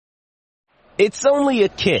It's only a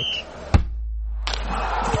kick,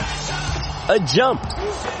 a jump,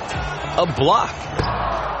 a block.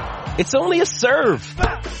 It's only a serve.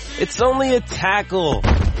 It's only a tackle,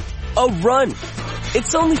 a run.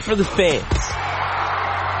 It's only for the fans.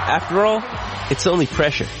 After all, it's only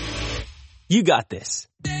pressure. You got this.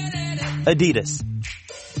 Adidas.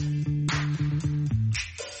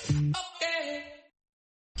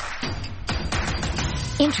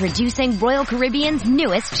 Introducing Royal Caribbean's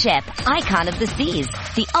newest ship, Icon of the Seas,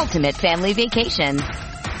 the ultimate family vacation.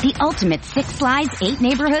 The ultimate 6 slides, 8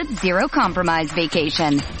 neighborhoods, 0 compromise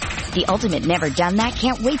vacation. The ultimate never done that,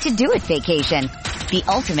 can't wait to do it vacation. The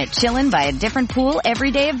ultimate chillin' by a different pool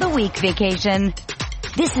every day of the week vacation.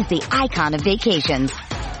 This is the Icon of vacations.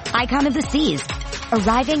 Icon of the Seas,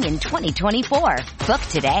 arriving in 2024. Book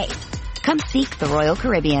today. Come seek the Royal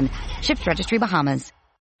Caribbean. Ships Registry, Bahamas.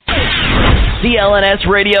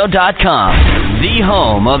 CLNSradio.com, the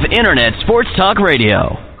home of Internet Sports Talk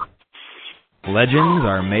Radio. Legends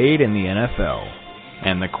are made in the NFL,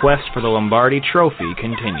 and the quest for the Lombardi Trophy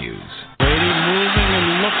continues. Brady moving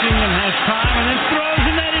and looking and has time and then throws,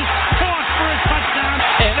 and that is caught for a touchdown.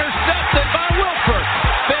 Intercepted by Wilford.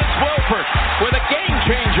 Vince Wilford with a game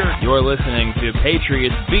changer. You're listening to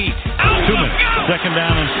Patriots Beat. 2 minutes, second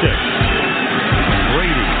down and 6.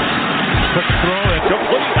 Brady, quick throw, and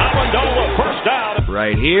Complete Amendola, first down.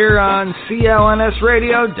 Right here on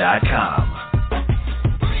CLNSradio.com.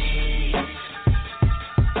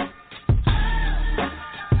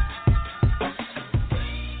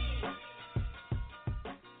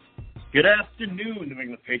 Good afternoon, New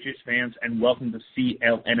England Patriots fans, and welcome to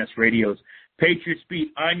CLNS Radio's Patriots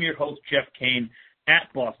Beat. I'm your host, Jeff Kane,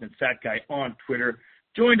 at Boston Fat Guy on Twitter,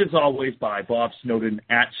 joined as always by Bob Snowden,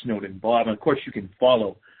 at Snowden Bob. And, of course, you can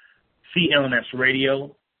follow CLNS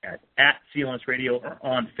Radio at CLNS Radio or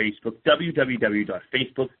on Facebook,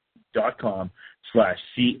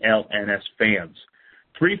 www.facebook.com/CLNSfans.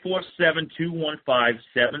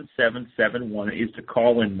 347-215-7771 is the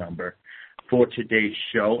call-in number for today's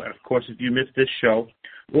show. And, of course, if you missed this show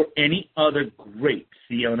or any other great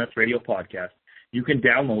CLNS Radio podcast, you can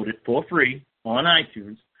download it for free on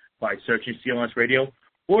iTunes by searching CLNS Radio,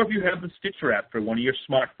 or if you have the Stitcher app for one of your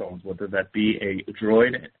smartphones, whether that be a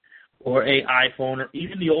Droid or a iPhone or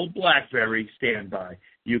even the old BlackBerry standby,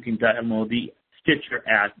 you can download the Stitcher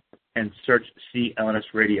app and search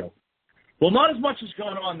CLNS Radio. Well, not as much has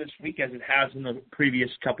gone on this week as it has in the previous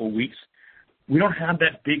couple of weeks. We don't have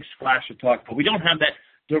that big splash to talk about. We don't have that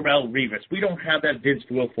Darrelle Revis. We don't have that Vince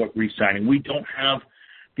Wilfork re-signing. We don't have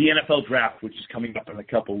the NFL draft, which is coming up in a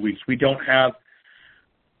couple of weeks. We don't have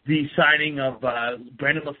the signing of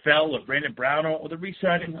Brandon LaFell or Brandon Brown or the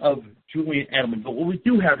re-signing of Julian Edelman. But what we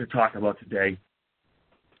do have to talk about today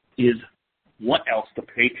is what else the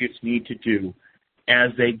Patriots need to do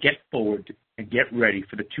as they get forward and get ready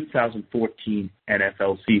for the 2014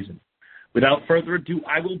 NFL season. Without further ado,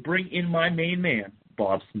 I will bring in my main man,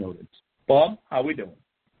 Bob Snowden. Bob, how are we doing?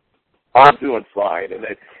 I'm doing fine.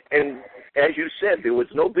 And as you said, there was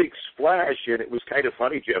no big splash, and it was kind of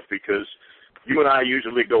funny, Jeff, because you and I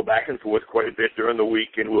usually go back and forth quite a bit during the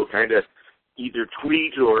week, and we'll kind of either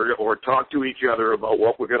tweet or talk to each other about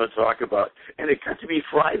what we're going to talk about. And it got to be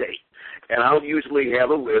Friday, and I'll usually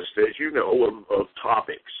have a list, as you know, of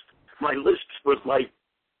topics. My list was like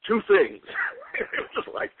 2 things. It was just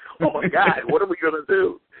like, oh, my God, what are we going to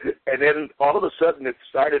do? And then all of a sudden it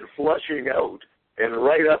started flushing out. And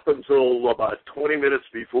right up until about 20 minutes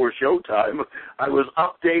before showtime, I was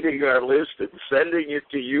updating our list and sending it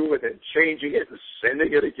to you and then changing it and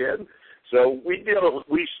sending it again. So we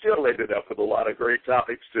still ended up with a lot of great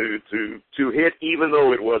topics to hit, even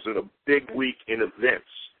though it wasn't a big week in events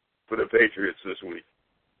for the Patriots this week.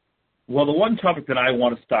 Well, the one topic that I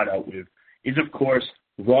want to start out with is, of course,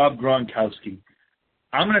 Rob Gronkowski.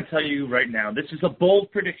 I'm going to tell you right now, this is a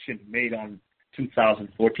bold prediction made on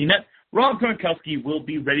 2014, that Rob Gronkowski will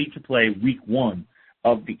be ready to play week 1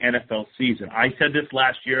 of the NFL season. I said this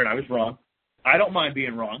last year, and I was wrong. I don't mind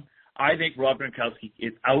being wrong. I think Rob Gronkowski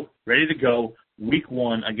is out, ready to go week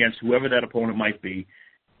 1 against whoever that opponent might be.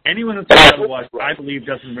 Anyone who says otherwise, I believe,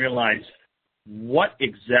 doesn't realize what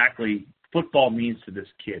exactly football means to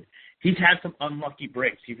this kid. He's had some unlucky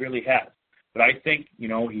breaks. He really has. But I think, he's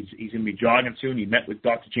going to be jogging soon. He met with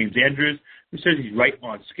Dr. James Andrews, who says he's right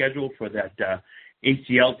on schedule for that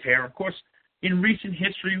ACL tear. Of course, in recent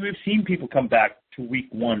history, we've seen people come back to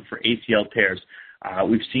week 1 for ACL tears.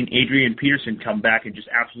 We've seen Adrian Peterson come back and just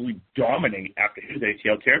absolutely dominate after his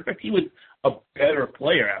ACL tear. In fact, he was a better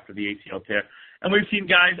player after the ACL tear. And we've seen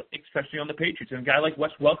guys, especially on the Patriots, and a guy like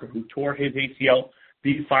Wes Welker, who tore his ACL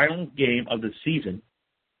the final game of the season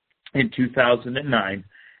in 2009,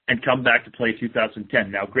 and come back to play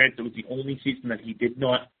 2010. Now, granted, it was the only season that he did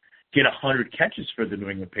not get 100 catches for the New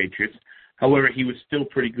England Patriots. However, he was still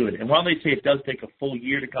pretty good. And while they say it does take a full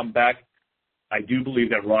year to come back, I do believe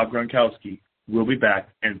that Rob Gronkowski will be back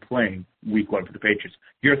and playing week 1 for the Patriots.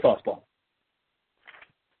 Your thoughts, Paul?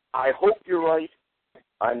 I hope you're right.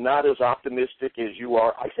 I'm not as optimistic as you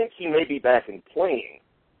are. I think he may be back and playing.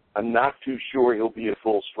 I'm not too sure he'll be at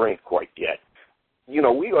full strength quite yet. You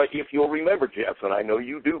know, if you'll remember, Jeff, and I know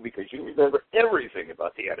you do because you remember everything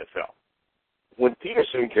about the NFL, when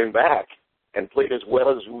Peterson came back and played as well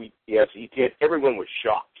as he did, everyone was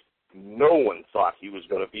shocked. No one thought he was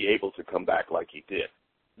going to be able to come back like he did.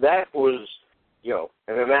 That was, you know,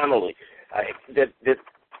 an anomaly. That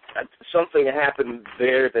something happened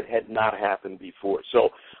there that had not happened before. So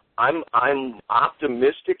I'm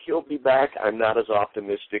optimistic he'll be back. I'm not as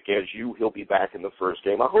optimistic as you. He'll be back in the first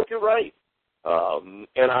game. I hope you're right. And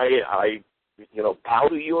I bow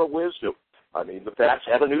to your wisdom. I mean, the Pats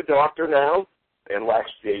have a new doctor now, and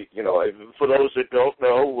for those that don't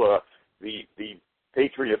know, the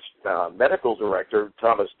Patriots medical director,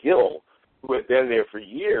 Thomas Gill, who had been there for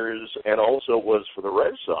years and also was for the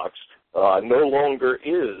Red Sox, no longer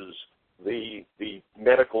is the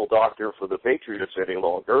medical doctor for the Patriots any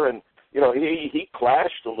longer. And, you know, he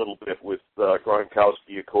clashed a little bit with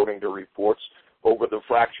Gronkowski, according to reports, over the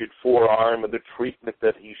fractured forearm and the treatment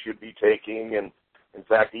that he should be taking. And, in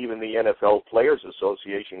fact, even the NFL Players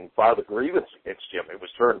Association filed a grievance against him. It was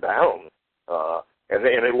turned down. And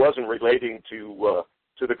it wasn't relating to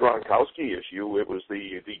the Gronkowski issue. It was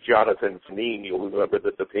the Jonathan Fanine, you'll remember,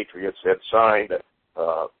 that the Patriots had signed,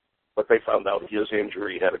 but they found out his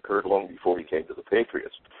injury had occurred long before he came to the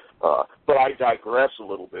Patriots. But I digress a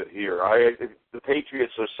little bit here. The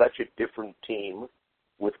Patriots are such a different team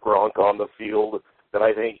with Gronk on the field that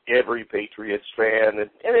I think every Patriots fan and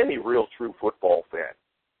any real true football fan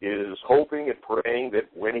is hoping and praying that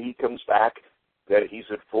when he comes back, that he's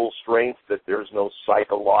at full strength, that there's no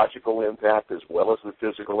psychological impact as well as the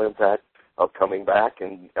physical impact of coming back,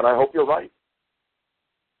 and I hope you're right.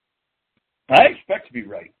 I expect to be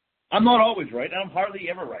right. I'm not always right, and I'm hardly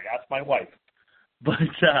ever right. Ask my wife. But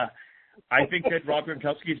I think that Rob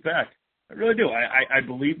Gronkowski is back. I really do. I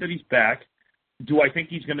believe that he's back. Do I think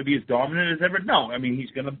he's going to be as dominant as ever? No. I mean, he's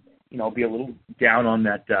going to, be a little down on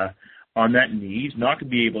that knee. He's not going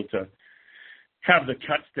to be able to have the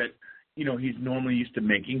cuts that, he's normally used to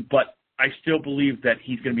making. But I still believe that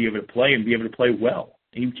he's going to be able to play and be able to play well.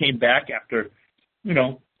 He came back after,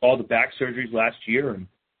 all the back surgeries last year and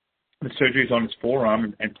the surgeries on his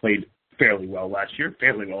forearm and played fairly well last year.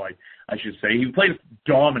 Fairly well, I should say. He played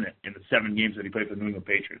dominant in the 7 games that he played for the New England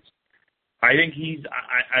Patriots. I think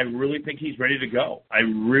I really think he's ready to go. I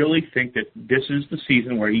really think that this is the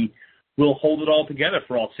season where he will hold it all together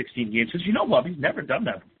for all 16 games. Because Bob, he's never done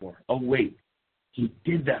that before. Oh, wait. He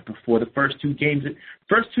did that before the first 2 games.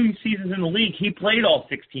 First 2 seasons in the league, he played all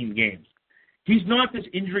 16 games. He's not this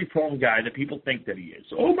injury-prone guy that people think that he is.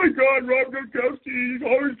 Oh, my God, Rob Gronkowski, he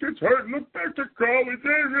always gets hurt. Look back to college.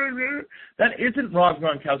 That isn't Rob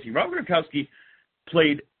Gronkowski. Rob Gronkowski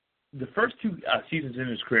played the first 2 seasons in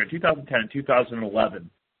his career, 2010 and 2011,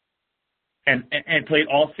 and played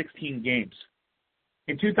all 16 games.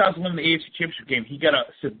 In 2011, the AFC Championship game, he got a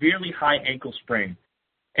severely high ankle sprain,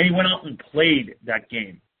 and he went out and played that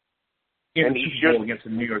game in the Super Bowl against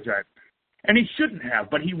the New York Giants. And he shouldn't have,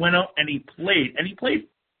 but he went out and he played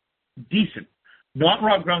decent. Not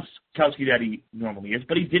Rob Gronkowski that he normally is,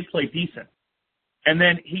 but he did play decent. And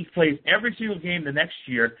then he plays every single game the next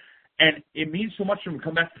year, and it means so much for him to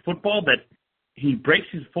come back to football that he breaks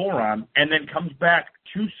his forearm and then comes back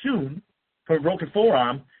too soon from a broken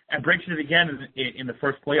forearm and breaks it again in the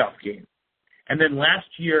first playoff game. And then last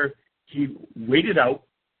year, he waited out,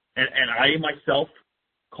 and I myself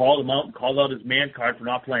called him out and called out his man card for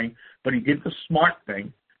not playing, but he did the smart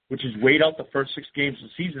thing, which is wait out the first 6 games of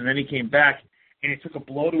the season, and then he came back, and it took a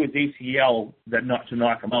blow to his ACL to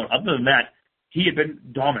knock him out. Other than that, he had been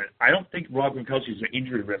dominant. I don't think Rob Gronkowski is an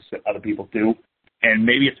injury risk that other people do, and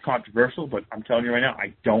maybe it's controversial, but I'm telling you right now,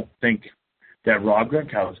 I don't think that Rob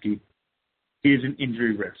Gronkowski is an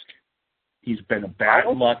injury risk. He's been a bad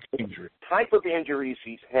luck injury. The type of injuries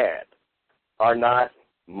he's had are not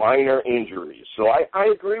minor injuries. So I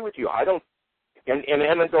agree with you. I don't, and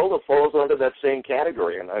Amendola falls under that same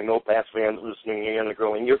category, and I know Pats fans listening in are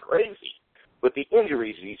going, you're crazy. But the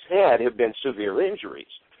injuries he's had have been severe injuries.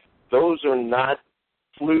 Those are not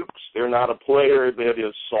flukes. They're not a player that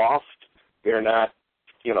is soft. They're not,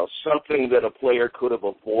 something that a player could have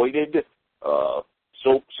avoided.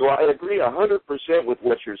 So I agree 100% with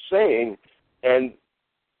what you're saying. And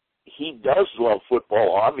he does love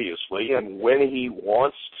football, obviously, and when he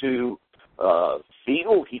wants to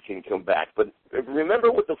feel he can come back. But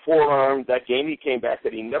remember with the forearm, that game he came back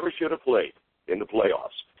that he never should have played in the playoffs.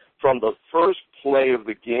 From the first play of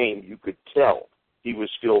the game, you could tell he was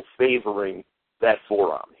still favoring that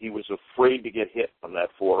forearm. He was afraid to get hit on that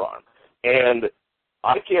forearm. And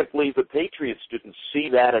I can't believe the Patriots didn't see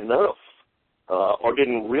that enough or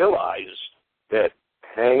didn't realize that,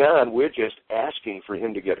 hang on, we're just asking for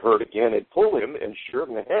him to get hurt again and pull him, and sure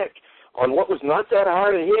in the heck, on what was not that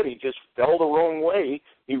hard a hit, he just fell the wrong way.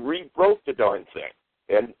 He re-broke the darn thing.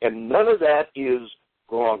 And none of that is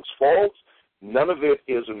Gronk's fault. None of it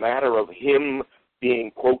is a matter of him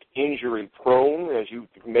being, quote, injury-prone, as you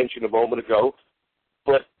mentioned a moment ago.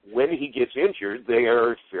 But when he gets injured, they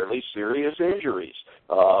are fairly serious injuries.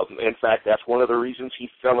 In fact, that's one of the reasons he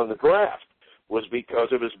fell in the draft, was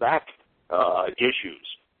because of his back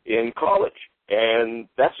issues in college. And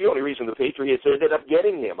that's the only reason the Patriots ended up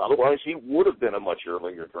getting him. Otherwise, he would have been a much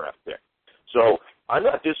earlier draft pick. So I'm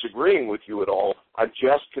not disagreeing with you at all. I'm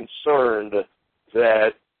just concerned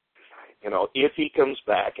that, if he comes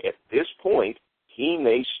back at this point, he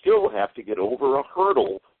may still have to get over a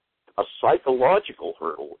hurdle, a psychological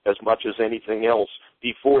hurdle, as much as anything else,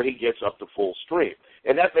 before he gets up to full stream.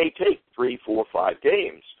 And that may take 3, 4, 5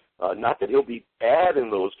 games. Not that he'll be bad in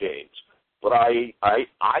those games, but I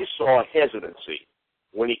saw hesitancy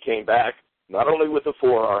when he came back, not only with the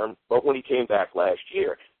forearm, but when he came back last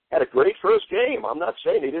year. Had a great first game. I'm not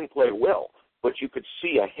saying he didn't play well, but you could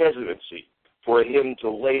see a hesitancy for him to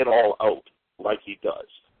lay it all out like he does.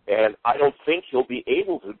 And I don't think he'll be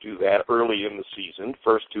able to do that early in the season,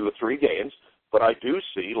 first 2 or 3 games, but I do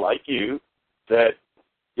see, like you, that,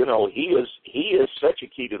 he is such a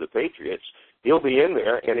key to the Patriots. He'll be in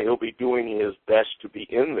there, and he'll be doing his best to be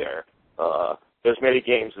in there as many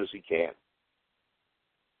games as he can.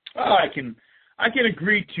 Oh, I can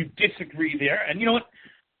agree to disagree there. And you know what,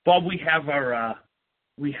 Bob, we have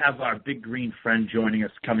our big green friend joining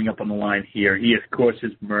us coming up on the line here. He, of course,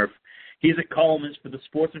 is Murph. He's a columnist for the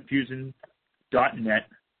SportsInfusion.net,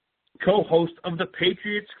 co-host of the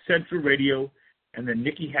Patriots Central Radio and the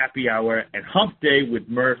Nicky Happy Hour and Hump Day with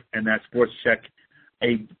Murph and that Sports Check,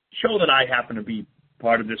 a show that I happen to be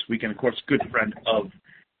part of this week, and, of course, good friend of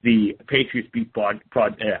the Patriots Beat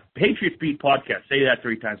Patriots Beat podcast. Say that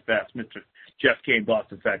 3 times fast, Mr. Jeff Kane,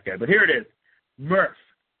 Boston Fat Guy. But here it is. Murph,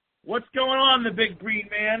 what's going on, the big green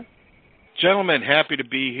man? Gentlemen, happy to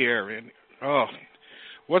be here. And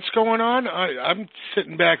what's going on? I'm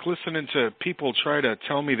sitting back listening to people try to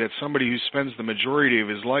tell me that somebody who spends the majority of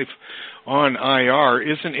his life on IR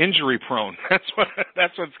isn't injury prone. That's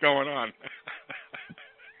what's going on.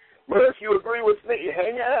 Murph, you agree with me?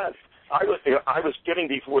 Hang on. I was kidding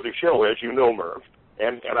before the show, as you know, Murph,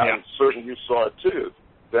 and I'm certain you saw it too,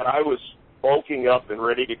 that I was bulking up and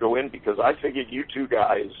ready to go in because I figured you two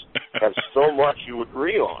guys have so much you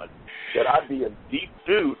agree on that I'd be in deep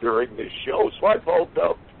doo during this show. So I bulked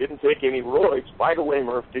up, didn't take any roids. By the way,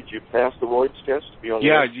 Murph, did you pass the roids test to be on the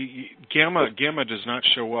list? Gamma does not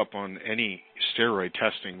show up on any steroid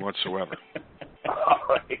testing whatsoever. All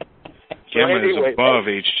right. Gamma is above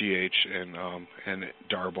HGH and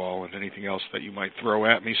Darball and anything else that you might throw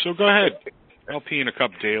at me. So go ahead. I'll pee in a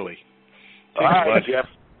cup daily. All right, Jeff.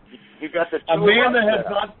 You got the two. Amanda has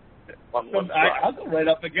not. I'll go right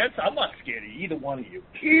up against. I'm not scared of either one of you.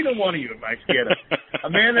 Either one of you am I scared of.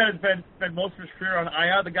 Amanda has been most of his career on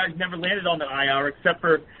IR. The guy's never landed on the IR except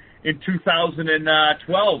for in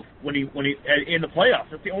 2012 when he in the playoffs.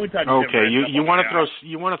 That's the only time. Okay, you want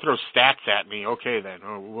to throw stats at me? Okay, then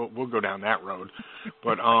we'll go down that road.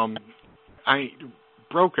 But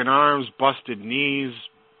broken arms, busted knees,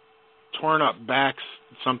 torn up backs.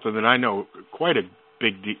 Something that I know quite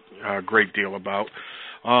a great deal about.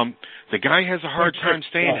 The guy has a hard time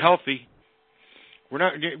staying healthy.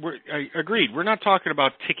 I agreed. We're not talking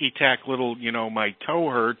about ticky-tack little, my toe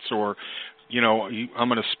hurts or, I'm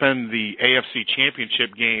going to spend the AFC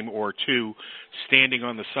Championship game or 2 standing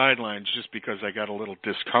on the sidelines just because I got a little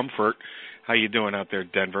discomfort. How you doing out there,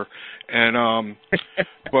 Denver? And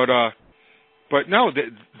but no,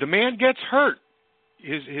 the man gets hurt.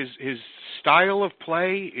 His style of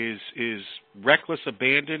play is reckless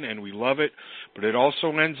abandon, and we love it. But it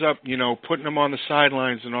also ends up, putting him on the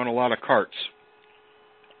sidelines and on a lot of carts.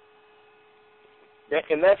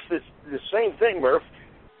 And that's the same thing, Murph,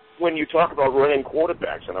 when you talk about running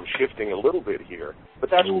quarterbacks, and I'm shifting a little bit here. But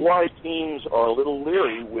that's why teams are a little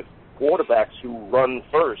leery with quarterbacks who run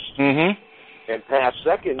first and pass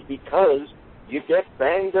second, because you get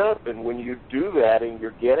banged up, and when you do that and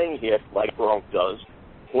you're getting hit like Gronk does,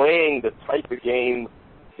 playing the type of game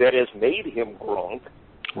that has made him Gronk,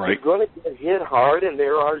 You're going to get hit hard, and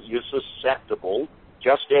you're susceptible,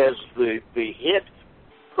 just as the hit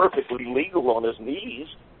perfectly legal on his knees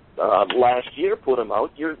last year put him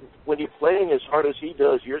out. When you're playing as hard as he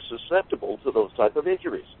does, you're susceptible to those type of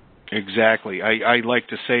injuries. Exactly. I like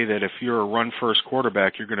to say that if you're a run-first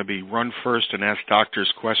quarterback, you're going to be run first and ask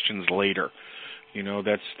doctors questions later. You know,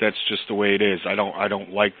 that's just the way it is. I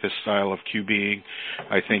don't like this style of QBing.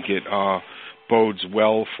 I think it bodes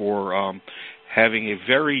well for having a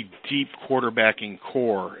very deep quarterbacking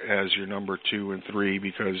core as your number 2 and 3,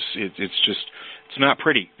 because it's not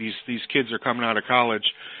pretty. These kids are coming out of college,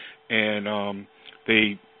 and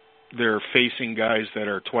they're facing guys that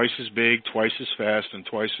are twice as big, twice as fast, and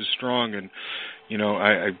twice as strong. And you know,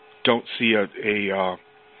 I don't see a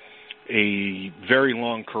very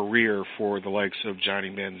long career for the likes of Johnny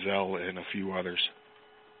Manziel and a few others.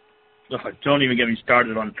 Oh, don't even get me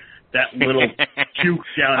started on that little puke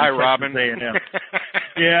down Hi, in Robin. Texas A&M.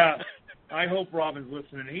 Yeah, I hope Robin's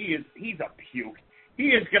listening. He's a puke. He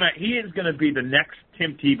is gonna be the next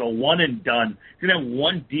Tim Tebow, one and done. He's gonna have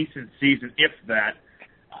one decent season, if that.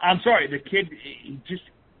 I'm sorry, the kid.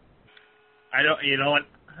 I don't. You know what?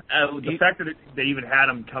 The fact that they even had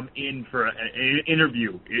him come in for an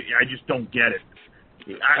interview, I just don't get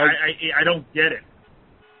it. I don't get it.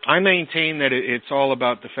 I maintain that it's all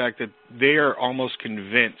about the fact that they are almost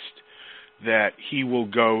convinced that he will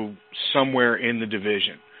go somewhere in the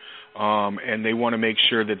division. And they want to make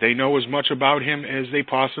sure that they know as much about him as they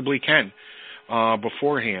possibly can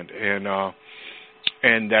beforehand.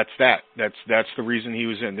 And that's that. That's the reason he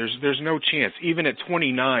was in. There's no chance, even at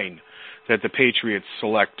 29, that the Patriots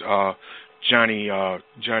select Johnny.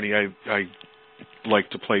 Johnny, I like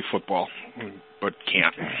to play football, but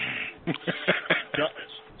can't.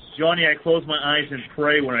 Johnny, I close my eyes and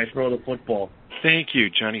pray when I throw the football. Thank you,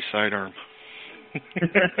 Johnny Sidearm.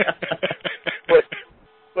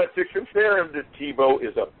 But to compare him to Tebow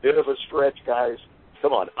is a bit of a stretch, guys.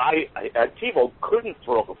 Come on, Tebow couldn't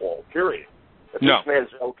throw the ball, period. At least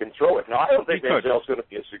Manziel can throw it. Now, I don't think Manziel's going to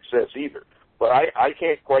be a success either, but I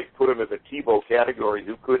can't quite put him in the Tebow category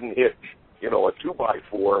who couldn't hit, a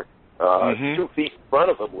 2x4 2 feet in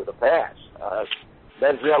front of him with a pass.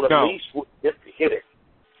 Manziel at least would hit it.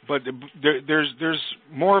 But there's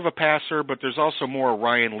more of a passer, but there's also more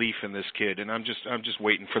Ryan Leaf in this kid, and I'm just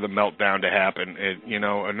waiting for the meltdown to happen.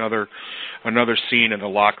 Another scene in the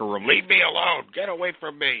locker room. Leave me alone. Get away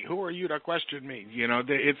from me. Who are you to question me?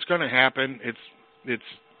 It's going to happen. It's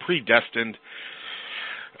predestined.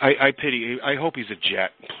 I pity. I hope he's a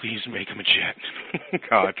Jet. Please make him a Jet.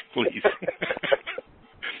 God, please.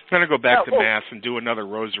 I'm going to go back to Mass and do another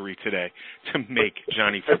rosary today to make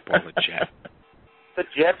Johnny Football a Jet. The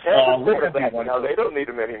Jets have a quarterback now. They don't need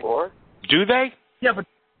him anymore. Do they? Yeah, but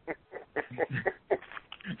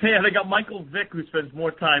they got Michael Vick, who spends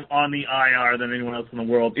more time on the IR than anyone else in the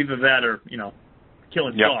world. Either that or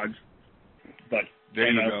killing dogs. But there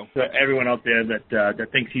you go. So everyone out there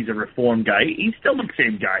that thinks he's a reformed guy, he's still the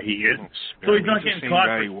same guy he is. So he's not getting caught.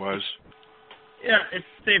 Guy he was. Yeah, it's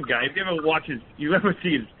the same guy. If you ever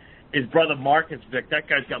see his brother Marcus Vick, that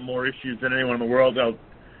guy's got more issues than anyone in the world else.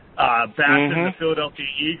 Back in the Philadelphia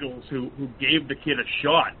Eagles, who gave the kid a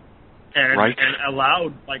shot and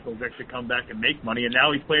allowed Michael Vick to come back and make money, and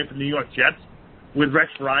now he's playing for the New York Jets with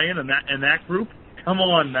Rex Ryan and that group. Come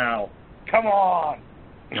on now, come on.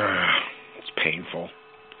 It's painful.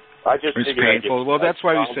 It's painful. Well, that's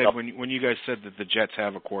why we said when you guys said that the Jets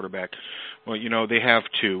have a quarterback, well, they have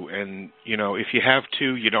two, and if you have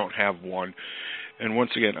two, you don't have one. And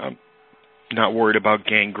once again, I'm not worried about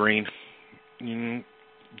gangrene.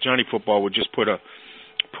 Johnny Football would just put a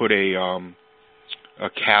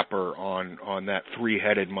capper on that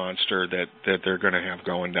 3-headed monster that they're going to have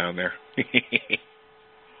going down there.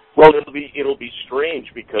 Well, it'll be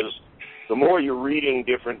strange because the more you're reading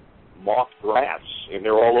different mock drafts, and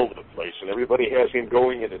they're all over the place, and everybody has him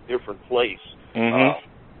going in a different place.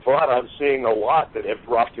 But I'm seeing a lot that have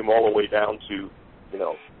dropped him all the way down to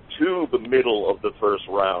the middle of the first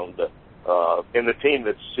round. And the team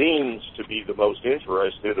that seems to be the most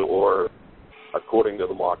interested, or according to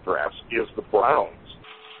the mock drafts, is the Browns.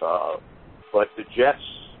 But the Jets,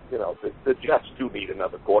 the Jets do need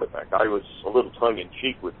another quarterback. I was a little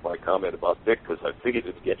tongue-in-cheek with my comment about Vic because I figured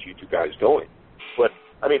it'd get you two guys going. But,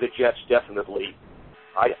 the Jets definitely,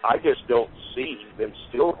 I just don't see them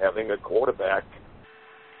still having a quarterback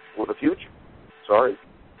for the future. Sorry.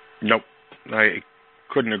 Nope. I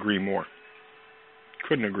couldn't agree more.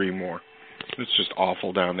 It's just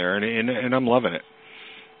awful down there, and I'm loving it.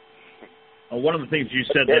 One of the things you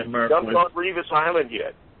said there, Murph, was... on Revis Island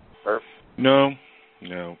yet, Murph? No,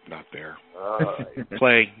 not there.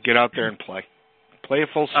 Get out there and play. Play a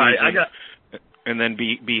full season, and then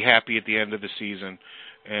be happy at the end of the season.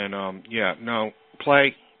 And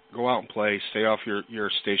play. Go out and play. Stay off your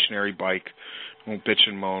stationary bike. Don't bitch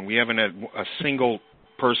and moan. We haven't had a single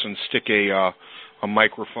person stick a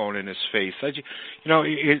microphone in his face.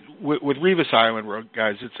 With Revis Island,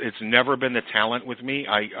 guys, it's never been the talent with me.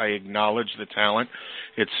 I acknowledge the talent.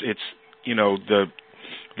 It's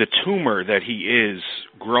the tumor that he is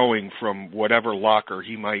growing from whatever locker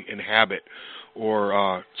he might inhabit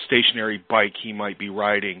or stationary bike he might be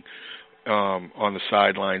riding on the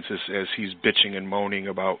sidelines as he's bitching and moaning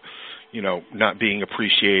about not being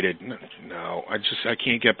appreciated. No, I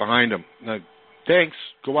can't get behind him. No, thanks.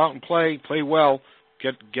 Go out and play well.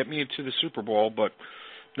 Get me into the Super Bowl, but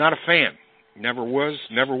not a fan. Never was,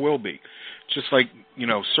 never will be. Just like,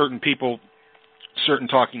 certain people, certain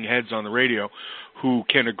talking heads on the radio who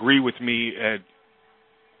can agree with me at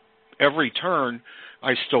every turn,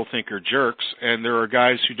 I still think are jerks. And there are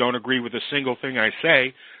guys who don't agree with a single thing I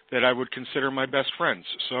say that I would consider my best friends.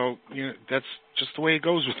 So, that's just the way it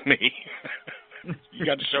goes with me. You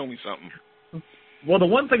got to show me something. Well, the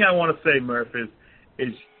one thing I want to say, Murph,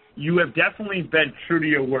 is you have definitely been true to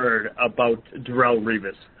your word about Darrelle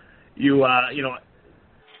Revis.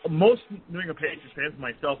 Most New England Patriots fans,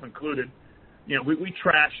 myself included, we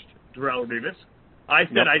trashed Darrelle Revis. I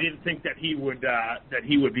said I didn't think that he would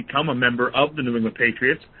become a member of the New England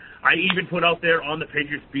Patriots. I even put out there on the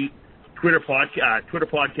Patriots Beat Twitter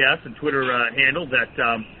podcast and Twitter handle that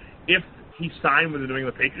if he signed with the New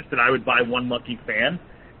England Patriots, that I would buy one lucky fan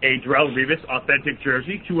a Darrelle Revis authentic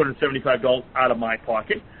jersey, $275 out of my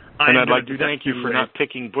pocket. And I'd like to thank you for not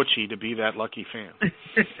picking Butchie to be that lucky fan.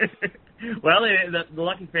 Well, the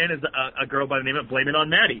lucky fan is a girl by the name of Blame It on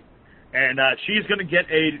Maddie. And she's going to get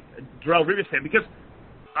a Darrelle Revis fan because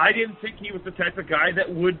I didn't think he was the type of guy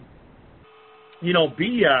that would,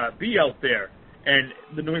 be out there. And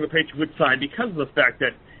the New England Patriots would sign because of the fact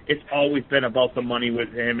that it's always been about the money with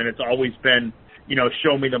him, and it's always been,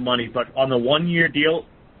 show me the money. But on the 1-year deal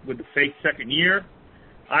with the fake second year,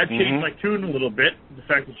 I've changed my tune a little bit. The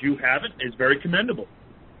fact that you haven't is very commendable.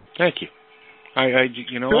 Thank you. I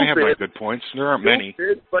have my good points. There aren't many.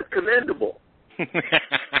 But commendable. I'm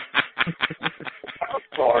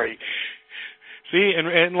sorry. See,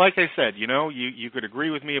 and like I said, you could agree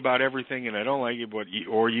with me about everything, and I don't like it,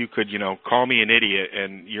 or you could, call me an idiot,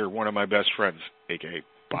 and you're one of my best friends, a.k.a.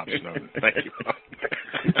 Bob Snowden. Thank you.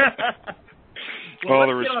 All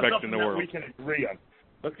the respect in the world. We can agree on.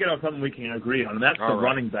 Let's get on something we can agree on, and that's the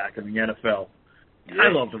running back in the NFL. Yeah. I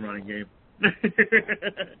love the running game.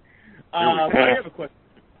 I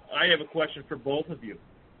have a question for both of you.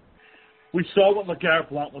 We saw what LeGarrette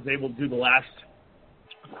Blount was able to do the last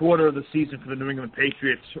quarter of the season for the New England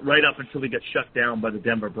Patriots, right up until he got shut down by the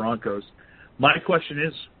Denver Broncos. My question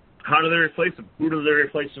is, how do they replace him? Who do they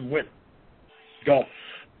replace him with? Go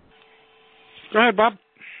ahead, Bob.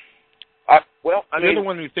 You're the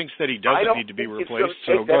one who thinks that he doesn't need to be replaced,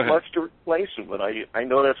 so go ahead. I don't think it's going to take that much to replace him, but I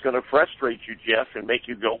know that's going to frustrate you, Jeff, and make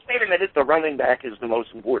you go, wait a minute, the running back is the most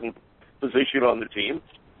important position on the team.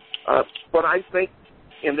 But I think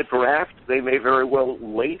in the draft, they may very well,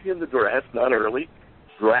 late in the draft, not early,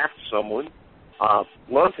 draft someone.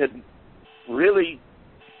 Blount had really,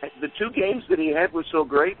 the 2 games that he had were so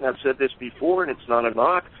great, and I've said this before, and it's not a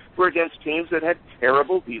knock, were against teams that had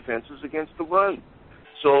terrible defenses against the run.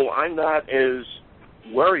 So I'm not as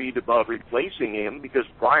worried about replacing him because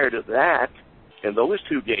prior to that, in those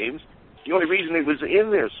 2 games, the only reason he was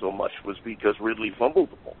in there so much was because Ridley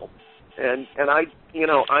fumbled the ball. And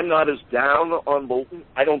I'm not as down on Bolton.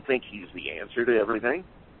 I don't think he's the answer to everything.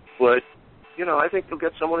 But, I think they'll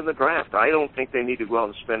get someone in the draft. I don't think they need to go out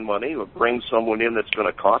and spend money or bring someone in that's going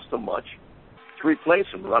to cost them much to replace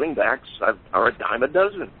him. Running backs are a dime a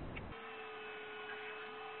dozen.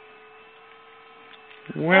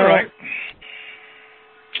 Well, right.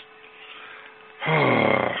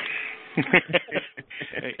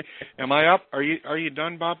 Hey, am I up? Are you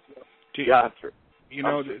done, Bob? Yeah, sure.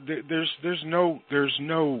 There's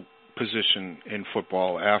no position in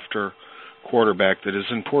football after quarterback that is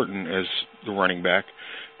important as the running back,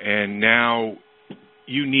 and now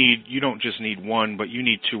you don't just need one, but you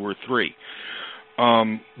need 2 or 3.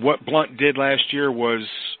 What Blount did last year was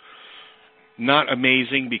not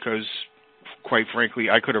amazing because, quite frankly,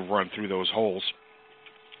 I could have run through those holes.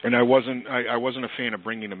 And I wasn't a fan of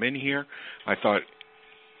bringing him in here. I thought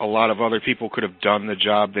a lot of other people could have done the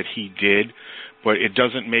job that he did, but it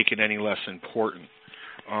doesn't make it any less important.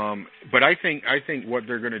 But I think what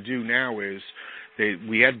they're going to do now is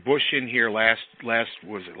we had Bush in here last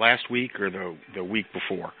week or the week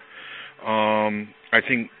before. I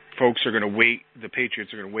think folks are going to wait. The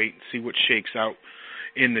Patriots are going to wait and see what shakes out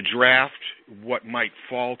in the draft what might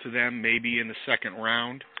fall to them, maybe in the second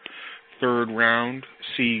round, third round,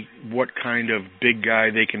 see what kind of big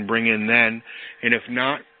guy they can bring in then, and if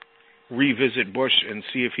not, revisit Bush and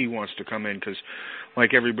see if he wants to come in, because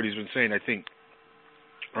like everybody's been saying, I think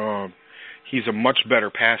he's a much better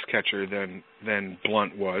pass catcher than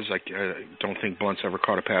Blunt was. I don't think Blunt's ever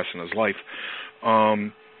caught a pass in his life.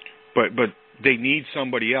 But they need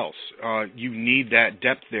somebody else. You need that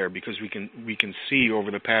depth there, because we can see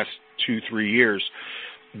over the past 2-3 years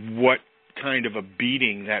what kind of a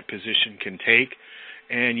beating that position can take,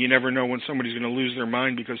 and you never know when somebody's going to lose their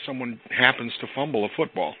mind because someone happens to fumble a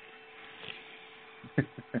football.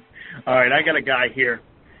 All right, I got a guy here,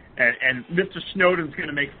 and Mr. Snowden's going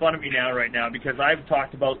to make fun of me right now, because I've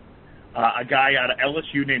talked about a guy out of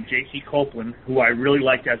LSU named J.C. Copeland, who I really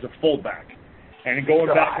liked as a fullback. And going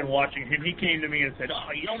back and watching him, he came to me and said,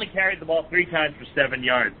 he only carried the ball 3 times for 7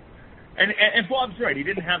 yards. And Bob's right, he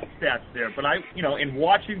didn't have the stats there. But in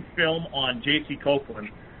watching film on J.C. Copeland,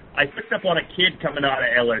 I picked up on a kid coming out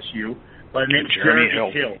of LSU by the name of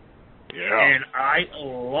Jeremy Hill. Yeah. And I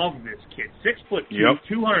love this kid. 6'2",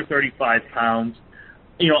 235 pounds.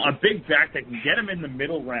 A big back that can get him in the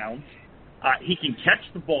middle rounds. He can catch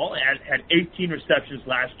the ball. Had 18 receptions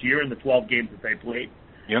last year in the 12 games that they played.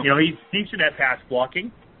 Yep. He's decent at pass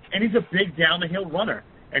blocking, and he's a big down the hill runner.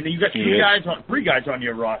 And then you got three guys on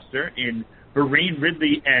your roster in Vereen,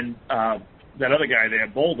 Ridley, and that other guy there,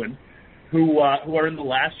 Bolden, who are in the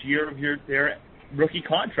last year of their rookie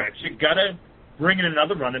contracts. You got to bring in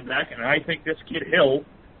another running back, and I think this kid Hill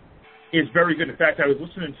is very good. In fact, I was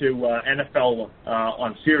listening to NFL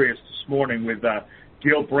on Sirius this morning with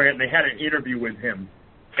Gil Brandt. They had an interview with him,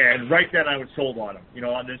 and right then I was sold on him.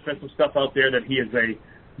 There's been some stuff out there that he is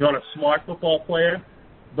not a smart football player,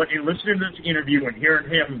 but in listening to this interview and hearing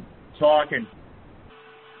him talk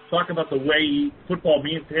about the way football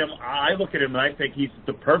means to him, I look at him and I think he's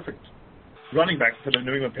the perfect running back for the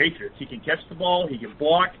New England Patriots. He can catch the ball, he can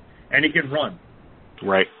block, and he can run.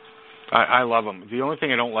 Right. I love him. The only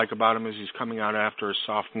thing I don't like about him is he's coming out after his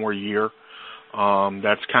sophomore year.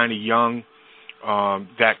 That's kind of young.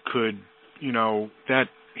 That could, that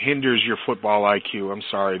hinders your football IQ. I'm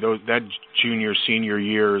sorry. That junior, senior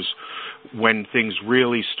years, when things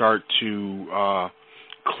really start to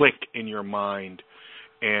click in your mind,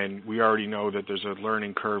 and we already know that there's a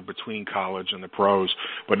learning curve between college and the pros.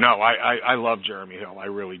 But no, I love Jeremy Hill. I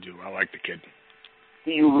really do. I like the kid. Do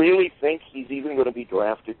you really think he's even going to be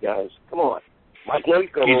drafted, guys? Come on.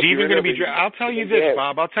 He's even going to be drafted. I'll tell you this,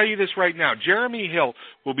 Bob. I'll tell you this right now. Jeremy Hill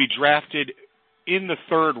will be drafted in the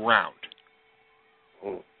 3rd round.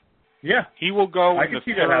 Yeah. He will go in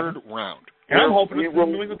the 3rd round. And I'm hoping it's the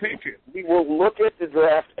New England Patriots. We will look at the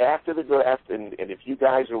draft after the draft, and if you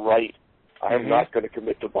guys are right, I'm not going to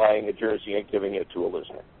commit to buying a jersey and giving it to a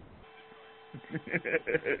listener.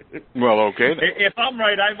 Well, okay. If I'm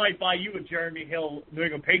right, I might buy you a Jeremy Hill New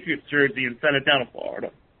England Patriots jersey and send it down to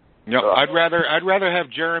Florida. No, I'd rather have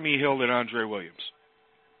Jeremy Hill than Andre Williams.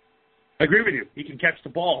 I agree with you. He can catch the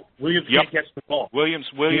ball. Williams can't catch the ball. Williams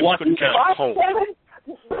couldn't catch a cold.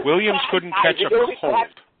 Williams couldn't catch a cold.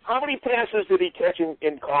 How many passes did he catch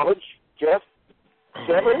in college, Jeff?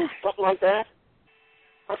 7? Something like that?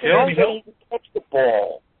 Jeremy Hill can catch the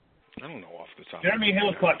ball. I don't know off the top. Jeremy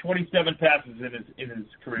Hill caught 27 passes in his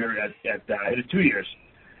career in his 2 years.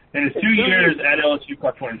 In his 2 years at LSU,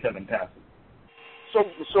 caught 27 passes.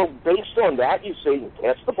 So based on that, you say he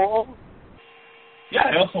catch the ball? Yeah,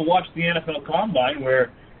 I also watched the NFL Combine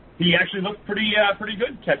where he actually looked pretty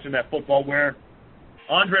good catching that football, where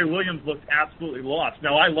Andre Williams looked absolutely lost.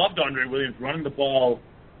 Now, I loved Andre Williams running the ball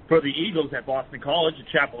for the Eagles at Boston College at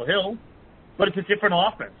Chapel Hill, but it's a different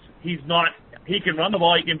offense. He can run the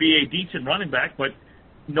ball, he can be a decent running back, but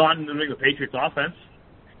not in the New England Patriots offense.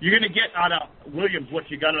 You're going to get out of Williams what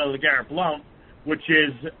you got out of LeGarrette Blount, which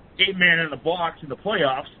is 8-man in the box in the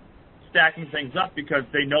playoffs, stacking things up because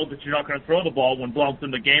they know that you're not going to throw the ball when Blount's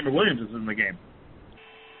in the game or Williams is in the game.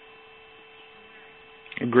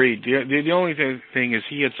 Agreed. The only thing is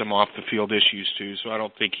he had some off-the-field issues, too, so I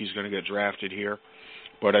don't think he's going to get drafted here.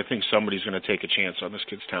 But I think somebody's going to take a chance on this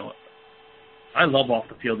kid's talent. I love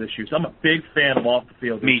off-the-field issues. I'm a big fan of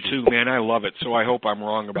off-the-field issues. Me too, man. I love it. So I hope I'm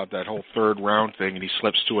wrong about that whole 3rd round thing and he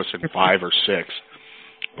slips to us in 5 or 6.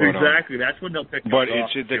 But, exactly. That's when they'll pick. But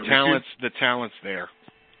it's the talent's there.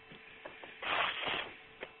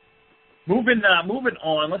 Moving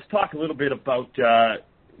on, let's talk a little bit about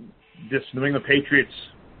this New England Patriots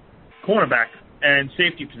cornerback and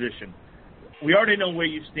safety position. We already know where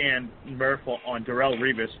you stand, Murph, on Darrelle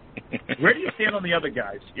Revis. Where do you stand on the other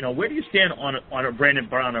guys? Where do you stand on a Brandon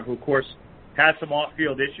Browner, who, of course, has some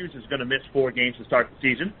off-field issues, is going to miss 4 games to start the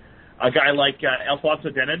season. A guy like Alfonso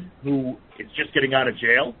Denon, who is just getting out of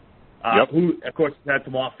jail, who, of course, has had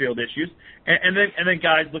some off-field issues. And then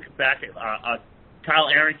guys looking back at Kyle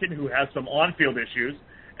Arrington, who has some on-field issues,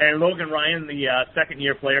 and Logan Ryan, the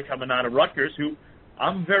second-year player coming out of Rutgers, who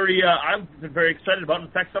I've been very excited about. In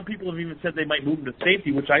fact, some people have even said they might move him to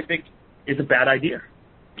safety, which I think is a bad idea.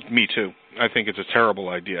 Me too. I think it's a terrible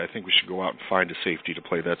idea. I think we should go out and find a safety to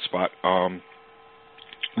play that spot.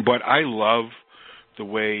 But I love the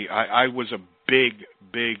way I was a big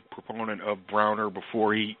proponent of Browner before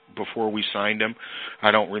we signed him. I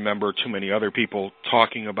don't remember too many other people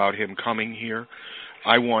talking about him coming here.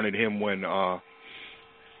 I wanted him when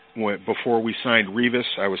before we signed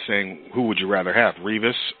Revis. I was saying, who would you rather have,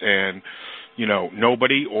 Revis and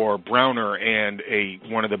nobody, or Browner and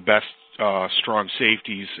one of the best strong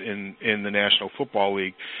safeties in the National Football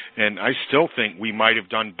League? And I still think we might have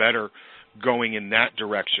done better going in that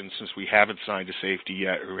direction, since we haven't signed a safety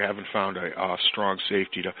yet, or we haven't found a strong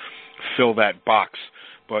safety to fill that box.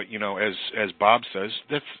 But, as Bob says,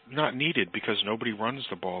 that's not needed because nobody runs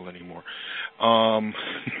the ball anymore. I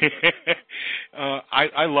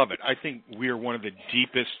love it. I think we are one of the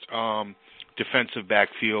deepest defensive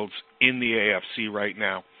backfields in the AFC right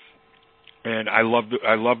now. And I love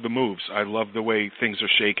the moves. I love the way things are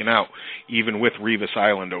shaking out, even with Revis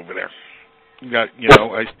Island over there.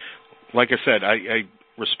 Like I said, I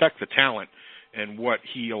respect the talent and what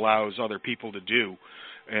he allows other people to do,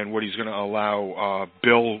 and what he's going to allow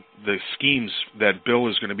Bill, the schemes that Bill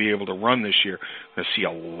is going to be able to run this year. I see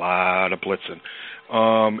a lot of blitzing.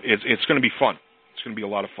 It's going to be fun. It's going to be a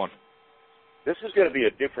lot of fun. This is going to be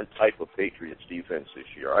a different type of Patriots defense this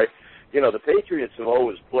year. The Patriots have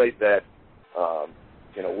always played that,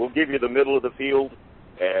 we'll give you the middle of the field,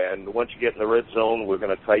 and once you get in the red zone, we're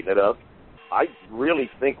going to tighten it up. I really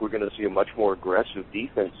think we're going to see a much more aggressive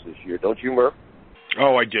defense this year. Don't you, Murph?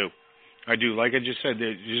 Oh, I do. Like I just said,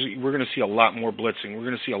 we're going to see a lot more blitzing. We're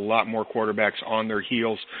going to see a lot more quarterbacks on their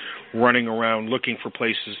heels, running around looking for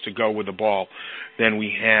places to go with the ball than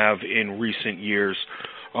we have in recent years.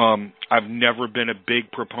 I've never been a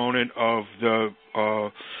big proponent of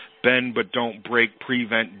the bend but don't break,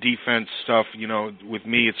 prevent defense stuff. With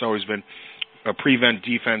me, it's always been a prevent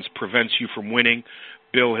defense prevents you from winning.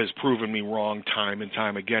 Bill has proven me wrong time and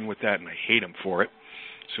time again with that, and I hate him for it.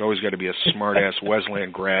 He's always got to be a smart-ass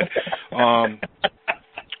Wesleyan grad.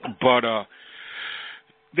 But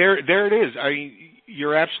there it is.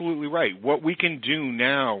 You're absolutely right. What we can do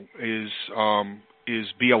now is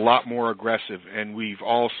be a lot more aggressive, and we've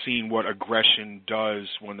all seen what aggression does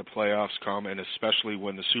when the playoffs come, and especially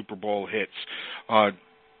when the Super Bowl hits.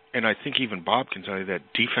 And I think even Bob can tell you that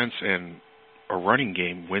defense and a running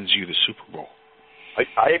game wins you the Super Bowl.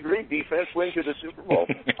 I agree. Defense wins you the Super Bowl.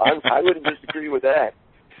 I wouldn't disagree with that.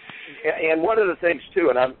 And one of the things, too,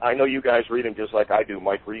 and I know you guys read him just like I do,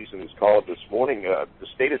 Mike Reese in his column this morning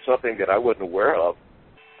stated something that I wasn't aware of.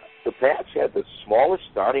 The Pats had the smallest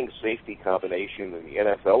starting safety combination in the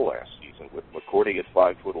NFL last season, with McCourty at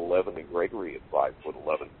 5'11" and Gregory at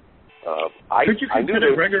 5'11". Could you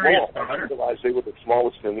consider Gregory a starter? I didn't realize they were the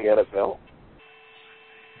smallest in the NFL.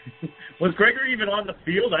 Was Gregory even on the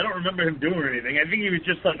field? I don't remember him doing anything. I think he was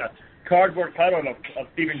just like a cardboard cutout of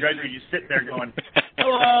Stephen Gregory. You sit there going,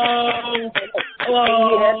 hello,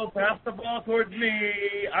 pass the ball towards me.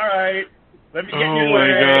 All right, let me get your way.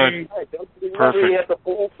 My God. Don't you remember he had the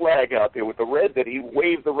full flag out there with the red that he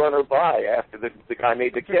waved the runner by after the guy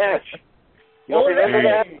made the catch? You don't remember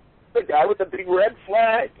that? The guy with the big red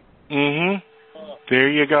flag. Mm-hmm. There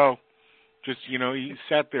you go. Just, he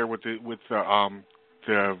sat there with the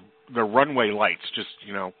runway lights, just,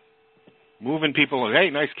 moving people. Hey,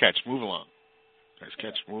 nice catch, move along. Nice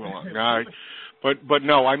catch, move along. But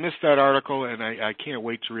no, I missed that article, and I can't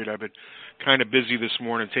wait to read it. I've been kind of busy this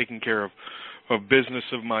morning taking care of business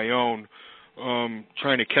of my own,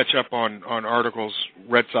 trying to catch up on articles,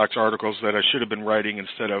 Red Sox articles that I should have been writing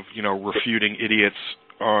instead of, refuting idiots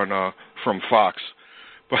from Fox.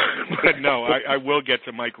 But no, I will get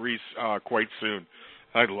to Mike Reese quite soon.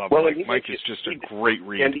 I love Mike. Mike is just a great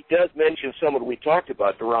read. And he does mention someone we talked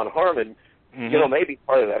about, Deron Harmon, maybe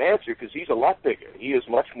part of that answer, because he's a lot bigger. He is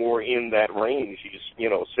much more in that range. He's,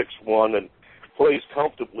 6'1", and plays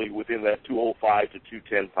comfortably within that 205 to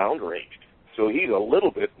 210-pound range. So he's a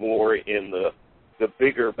little bit more in the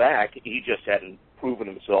bigger back. He just hadn't proven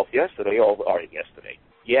himself yet.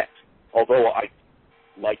 Although I,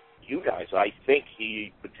 like you guys, I think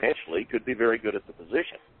he potentially could be very good at the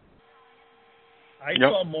position. I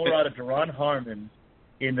saw more out of Deron Harmon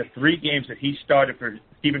in the 3 games that he started for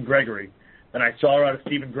Stephen Gregory than I saw out of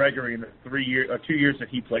Stephen Gregory in the 2 years that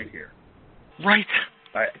he played here. Right.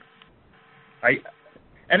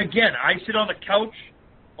 And again, I sit on the couch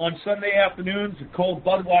on Sunday afternoons, a cold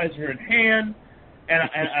Budweiser in hand, and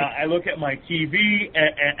I look at my TV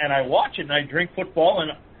and I watch it and I drink football,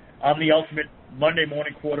 and I'm the ultimate Monday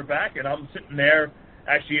morning quarterback, and I'm sitting there.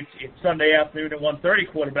 Actually, it's Sunday afternoon at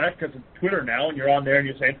 1:30 quarterback because of Twitter now, and you're on there and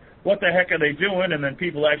you're saying, what the heck are they doing? And then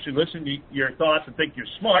people actually listen to your thoughts and think you're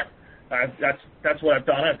smart. That's what I've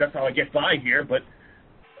done. That's how I get by here. But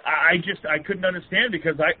I couldn't understand,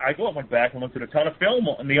 because I went back and looked at a ton of film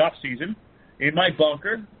in the off season in my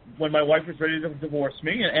bunker when my wife was ready to divorce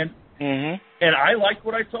me, and I liked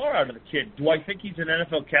what I saw out of the kid. Do I think he's an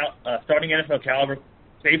starting NFL caliber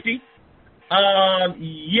safety?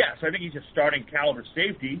 Yes, I think he's a starting caliber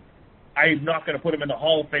safety. I'm not going to put him in the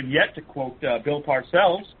Hall of Fame yet, to quote Bill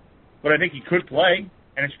Parcells, but I think he could play,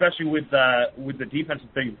 and especially with the defense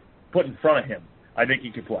that they put in front of him, I think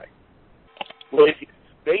he could play. Well,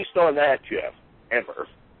 based on that, Jeff and Murph,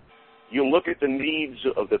 you look at the needs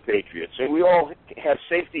of the Patriots, and we all have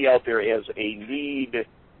safety out there as a need,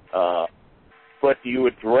 but you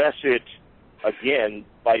address it, again,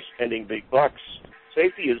 by spending big bucks.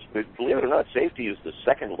 Safety is, believe it or not, safety is the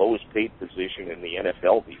second lowest paid position in the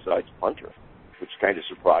NFL besides punter, which kind of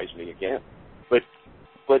surprised me again. But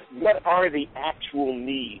what are the actual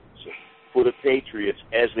needs for the Patriots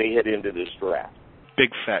as they head into this draft?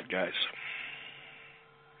 Big fat guys.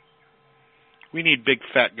 We need big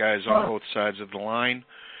fat guys on both sides of the line,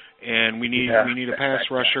 and we need a pass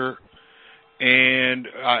rusher. And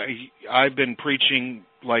I've been preaching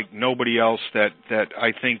like nobody else that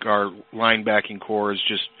I think our linebacking core is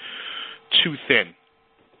just too thin.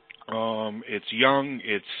 It's young.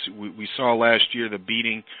 We saw last year the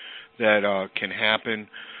beating that can happen.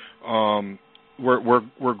 We're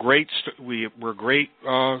great. We're great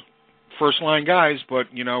first line guys, but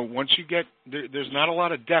once you get there's not a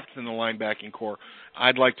lot of depth in the linebacking core.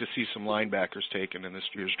 I'd like to see some linebackers taken in this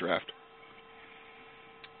year's draft.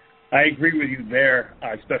 I agree with you there,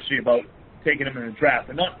 especially about taking him in the draft,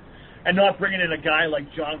 and not bringing in a guy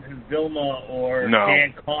like Jonathan Vilma or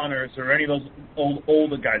Dan Connors or any of those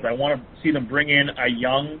older guys. I want to see them bring in a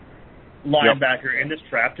young linebacker in this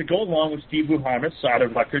draft to go along with Steve Buharmis, out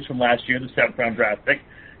of Rutgers from last year, the 7th-round draft pick.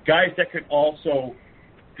 Guys that could also,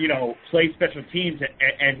 play special teams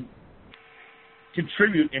and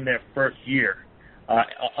contribute in their first year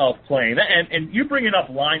of playing. And you bringing up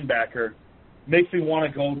linebacker makes me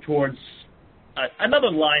want to go towards another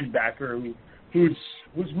linebacker whose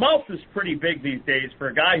mouth is pretty big these days for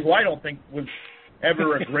a guy who I don't think was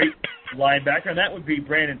ever a great linebacker, and that would be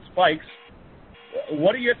Brandon Spikes.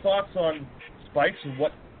 What are your thoughts on Spikes and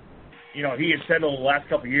what he had said over the last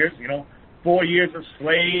couple of years? 4 years a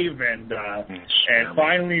slave and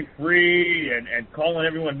finally free, and calling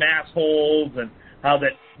everyone massholes, and how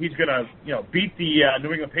that he's going to beat the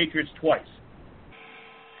New England Patriots twice.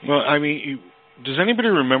 Well, I mean, does anybody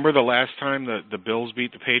remember the last time the Bills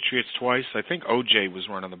beat the Patriots twice? I think O.J. was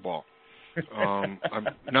running the ball. I'm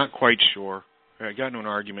not quite sure. I got into an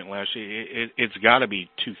argument last year. It's got to be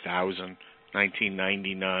 2000,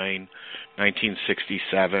 1999,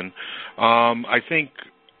 1967. I think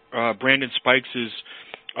Brandon Spikes is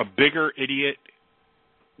a bigger idiot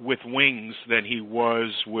with wings than he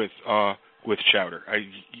was with Chowder.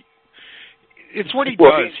 It's what he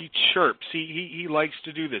does. He chirps. He likes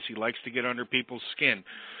to do this. He likes to get under people's skin.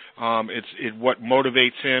 It's what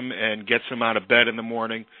motivates him and gets him out of bed in the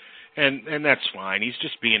morning, and that's fine. He's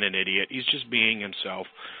just being an idiot. He's just being himself.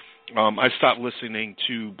 I stopped listening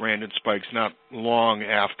to Brandon Spikes not long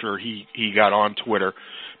after he got on Twitter,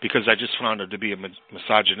 because I just found him to be a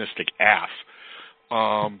misogynistic ass.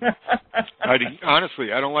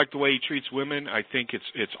 Honestly, I don't like the way he treats women. I think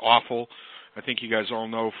it's awful. I think you guys all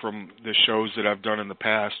know from the shows that I've done in the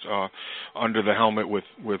past, Under the Helmet with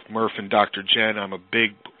Murph and Dr. Jen, I'm a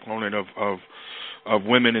big proponent of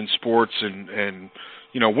women in sports, and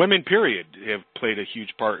women, period, have played a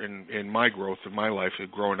huge part in my growth in my life,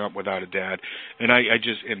 of growing up without a dad, and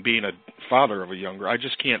and being a father of a younger. I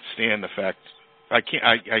just can't stand the fact. I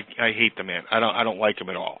hate the man. I don't like him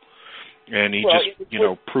at all, and he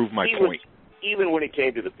proved my point. Even when he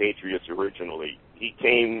came to the Patriots originally, he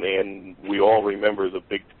came, and we all remember the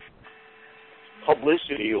big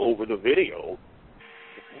publicity over the video,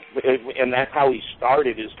 and that's how he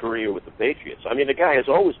started his career with the Patriots. I mean, the guy has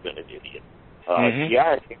always been an idiot.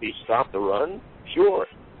 Yeah, if he stopped the run, sure.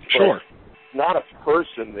 But not a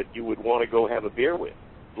person that you would want to go have a beer with.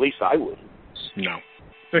 At least I wouldn't. No.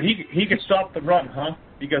 So he could stop the run, huh?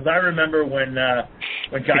 Because I remember when guys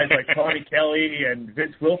like Tony Kelly and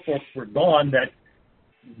Vince Wilfork were gone, that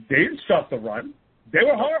they didn't stop the run. They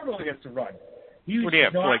were horrible against the run. What do you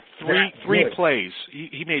have? Like three plays.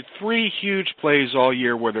 He made 3 huge plays all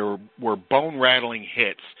year where there were bone-rattling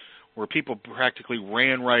hits, where people practically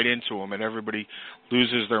ran right into him, and everybody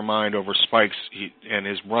loses their mind over Spike's and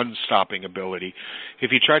his run-stopping ability. If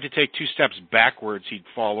he tried to take 2 steps backwards, he'd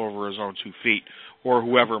fall over his own 2 feet, or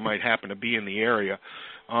whoever might happen to be in the area.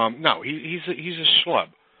 No, he's a schlub.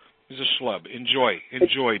 He's a schlub.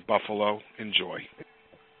 Enjoy, Buffalo. Enjoy.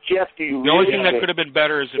 Jeff, do you? The only thing that could have been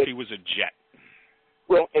better is if he was a Jet.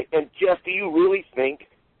 Well, and Jeff, do you really think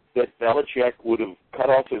that Belichick would have cut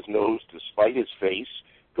off his nose to spite his face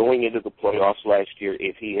going into the playoffs last year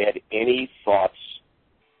if he had any thoughts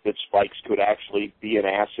that Spikes could actually be an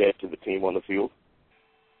asset to the team on the field?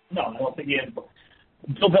 No, I don't think he had.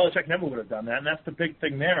 Bill Belichick never would have done that, and that's the big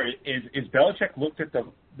thing there is Belichick looked at the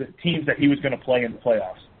teams that he was going to play in the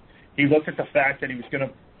playoffs. He looked at the fact that he was going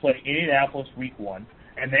to play Indianapolis week 1,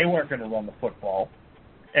 and they weren't going to run the football.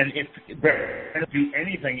 And if they're going to do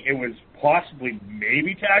anything, it was possibly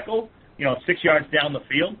maybe tackle, 6 yards down the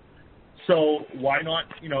field. So why not,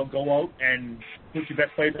 go out and put your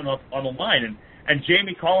best players on the line? And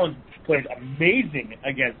Jamie Collins played amazing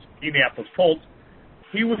against Indianapolis Colts.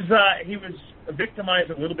 He was victimized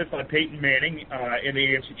a little bit by Peyton Manning in the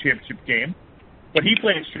AFC Championship game, but he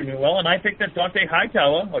played extremely well. And I think that Dante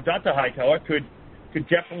Hightower could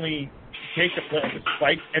definitely take the play of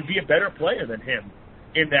Spike and be a better player than him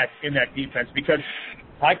in that defense, because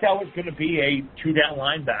Hightower is going to be a 2-down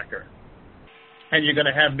linebacker, and you're going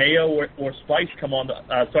to have Mayo or Spice come on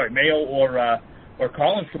Mayo or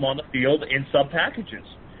Collins come on the field in sub packages.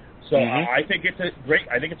 So I think it's a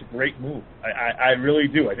great move. I really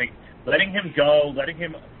do. I think letting him go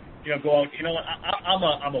out.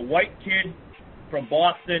 I'm a white kid from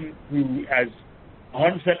Boston who has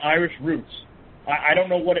 100% Irish roots. I don't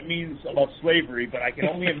know what it means about slavery, but I can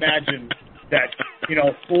only imagine that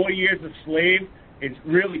 4 years a slave is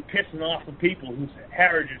really pissing off the people whose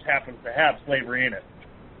heritage happens to have slavery in it.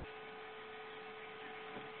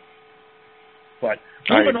 But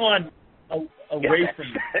moving on away from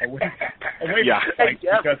Spike,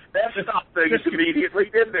 because that stopped things immediately,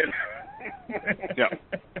 didn't it? Yeah.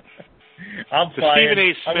 The Stephen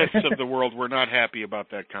A. Smiths of the world were not happy about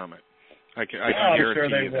that comment. I can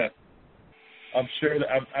guarantee you that. I'm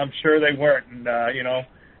sure they weren't, and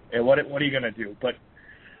what are you going to do? But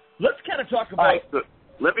let's kind of talk about. Right,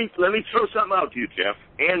 let me throw something out to you, Jeff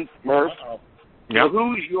and Murph. Yep.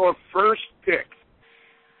 Who's your first pick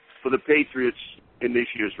for the Patriots in this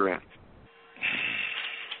year's draft?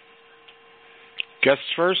 Guests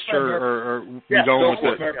first, or we going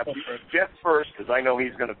with it? Jeff first, because I know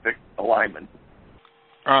he's going to pick a lineman.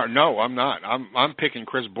 No, I'm not. I'm picking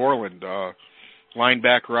Chris Borland,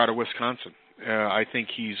 linebacker out of Wisconsin. I think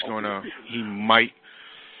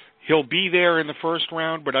he'll be there in the first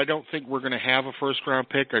round, but I don't think we're going to have a first-round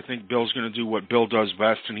pick. I think Bill's going to do what Bill does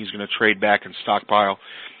best, and he's going to trade back and stockpile.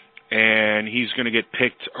 And he's going to get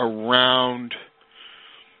picked around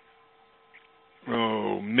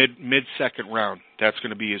mid-second round. That's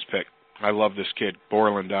going to be his pick. I love this kid,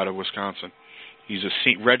 Borland out of Wisconsin. He's a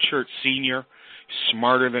redshirt senior,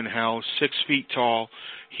 smarter than hell, 6 feet tall.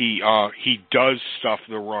 He does stuff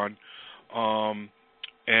the run.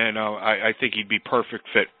 And I think he'd be perfect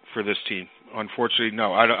fit for this team. Unfortunately,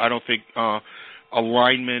 no. I don't think a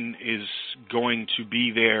lineman is going to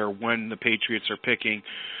be there when the Patriots are picking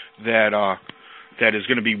that is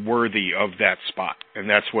going to be worthy of that spot. And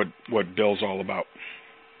that's what Bill's all about.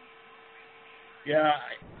 Yeah,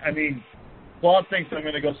 I mean, Bob thinks I'm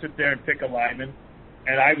going to go sit there and pick a lineman,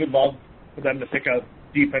 and I would love for them to pick a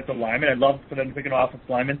defensive lineman. I'd love for them to pick an offensive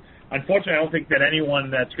lineman. Unfortunately, I don't think that anyone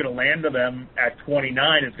that's going to land to them at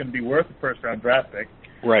 29 is going to be worth a first-round draft pick.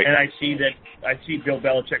 Right. And I see Bill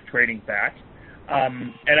Belichick trading back,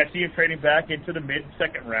 and I see him trading back into the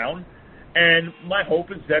mid-second round. And my hope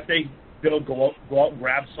is that they'll go out and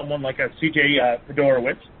grab someone like a C.J.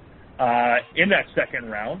 Fedorowicz in that second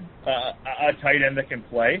round, a tight end that can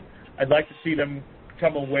play. I'd like to see them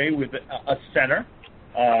come away with a center.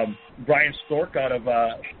 Brian Stork out of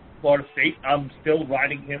Florida State. I'm still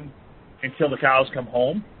riding him until the cows come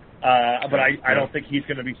home, but I don't think he's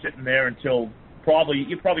going to be sitting there until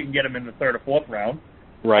you probably can get him in the third or fourth round.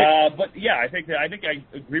 Right. But yeah, I think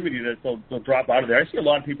I agree with you that they'll drop out of there. I see a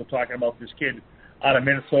lot of people talking about this kid out of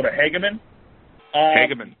Minnesota, Hageman.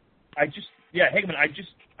 Hageman. Hageman.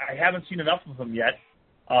 I haven't seen enough of him yet.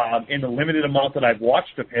 In the limited amount that I've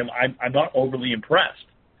watched of him, I'm not overly impressed.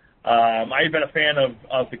 I've been a fan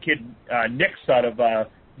of the kid Nix out of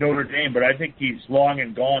Notre Dame, but I think he's long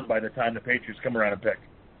and gone by the time the Patriots come around and pick.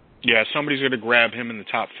 Yeah, somebody's going to grab him in the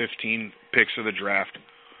top 15 picks of the draft.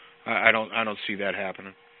 I don't see that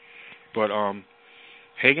happening. But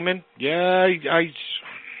Hageman, yeah,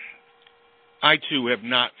 I too have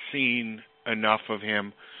not seen enough of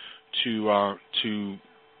him to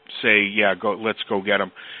say, yeah, let's go get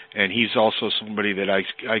him. And he's also somebody that I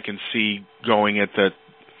can see going at the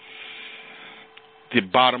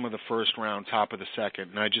bottom of the first round, top of the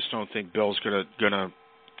second, and I just don't think Bill's gonna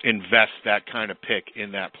invest that kind of pick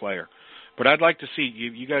in that player. But I'd like to see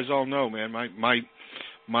you guys all know, man. My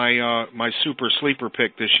super sleeper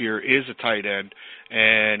pick this year is a tight end,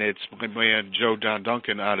 and it's my man Joe Don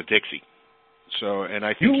Duncan out of Dixie. So, and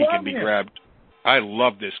I think he can be grabbed. I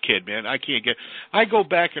love this kid, man. I go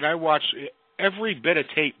back and I watch every bit of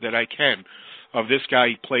tape that I can of this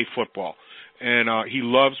guy play football, and he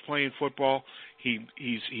loves playing football.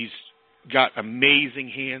 He's got amazing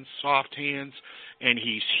hands, soft hands, and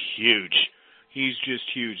he's huge. He's just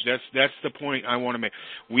huge. That's the point I want to make.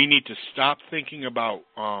 We need to stop thinking about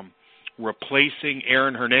replacing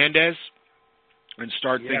Aaron Hernandez and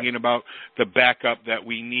start thinking about the backup that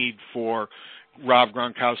we need for Rob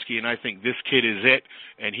Gronkowski. And I think this kid is it,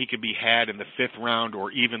 and he could be had in the 5th round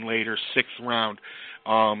or even later, 6th round.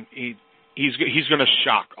 He's going to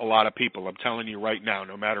shock a lot of people. I'm telling you right now,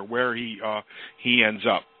 no matter where he ends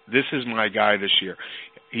up. This is my guy this year.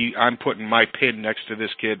 I'm putting my pin next to this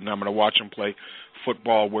kid, and I'm going to watch him play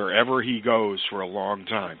football wherever he goes for a long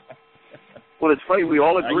time. Well, it's funny. We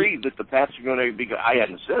all agreed that the Pats are going to be. I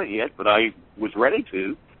hadn't said it yet, but I was ready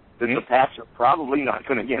to. That the Pats are probably not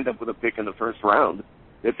going to end up with a pick in the 1st round.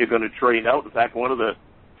 That they're going to trade out. In fact, one of the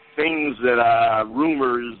things that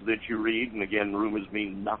rumors that you read, and again, rumors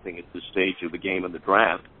mean nothing at this stage of the game in the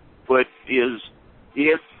draft, but is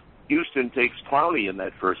if Houston takes Clowney in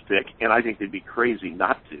that 1st pick, and I think they'd be crazy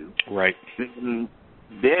not to. Right.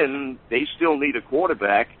 Then they still need a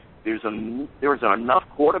quarterback. There's enough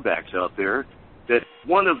quarterbacks out there that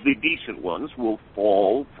one of the decent ones will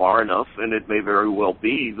fall far enough, and it may very well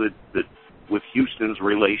be that with Houston's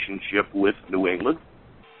relationship with New England,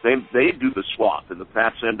 they do the swap, and the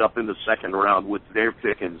Pats end up in the 2nd round with their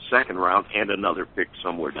pick in the 2nd round and another pick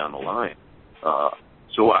somewhere down the line.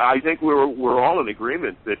 So I think we're all in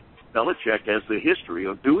agreement that Belichick has the history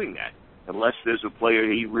of doing that, unless there's a player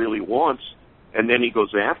he really wants, and then he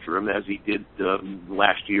goes after him, as he did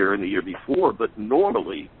last year and the year before. But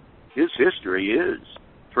normally, his history is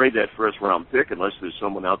trade that 1st round pick unless there's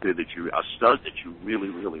someone out there a stud that you really,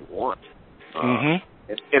 really want.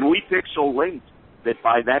 And we pick so late that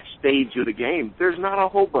by that stage of the game, there's not a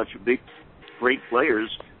whole bunch of big, great players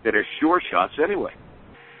that are sure shots anyway.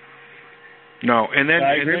 No, and then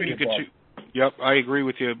you could. Yep, I agree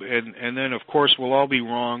with you. And then, of course, we'll all be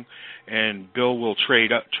wrong, and Bill will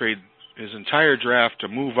trade his entire draft to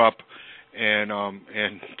move up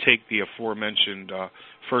and take the aforementioned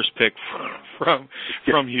 1st pick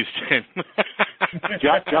from Houston.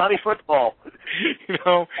 Johnny Football. You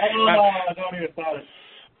know, I don't even thought it.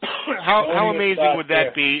 How amazing would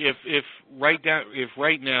that be if right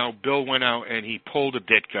now Bill went out and he pulled a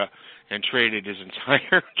Ditka and traded his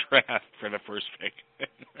entire draft for the 1st pick?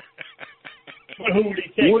 Who would he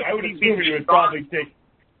take? I would assume he would probably take.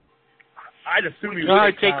 I'd assume he would.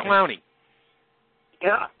 I'd take Clowney.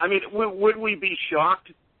 Yeah, I mean, would we be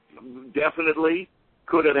shocked? Definitely.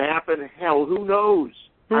 Could it happen? Hell, who knows?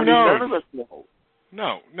 Who knows? None of us know.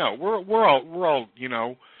 No, we're all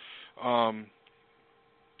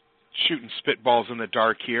shooting spitballs in the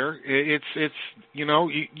dark here. It's you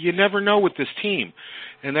never know with this team,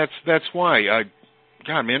 and that's why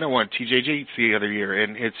God, man, I won TJJ the other year,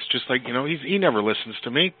 and it's just like, he never listens to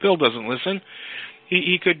me. Bill doesn't listen.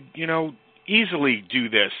 He could, easily do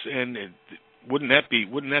this, and wouldn't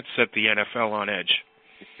that set the NFL on edge?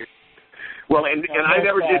 Well, and I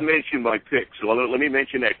never did mention my pick, so let me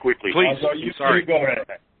mention that quickly. Please, sorry. Go ahead.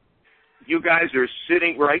 You guys are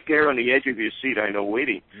sitting right there on the edge of your seat, I know,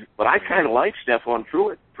 waiting. But I kind of like Stephon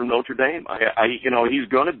Truitt from Notre Dame. He's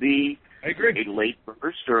going to be a late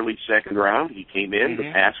 1st, early 2nd round. He came in,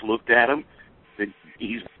 the Pats looked at him.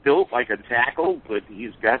 He's built like a tackle, but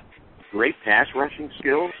he's got great pass rushing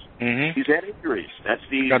skills. He's had injuries. That's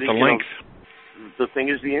got the length. The thing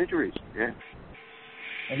is the injuries. Yeah.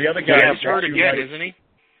 And the other guy is hurt again, isn't he?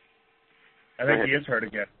 I think he is hurt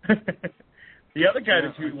again. The other guy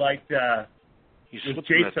that you liked was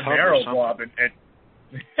Jason Merrill, Bob, and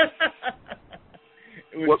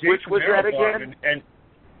which was that again? And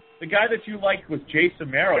the guy that you liked was Jason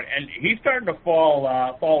Merrill, and he's starting to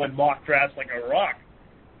fall in mock drafts like a rock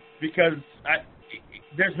because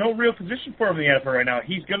there's no real position for him in the NFL right now.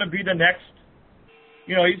 He's going to be the next,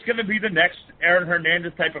 he's going to be the next Aaron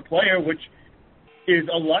Hernandez type of player, which is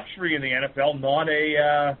a luxury in the NFL, not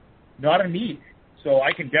a need. So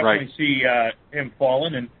I can definitely see him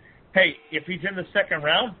falling, and hey, if he's in the second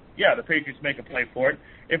round, yeah, the Patriots make a play for it.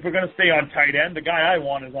 If we're going to stay on tight end, the guy I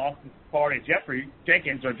want is Austin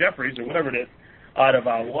Jenkins or Jeffries or whatever it is out of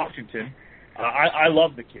Washington. I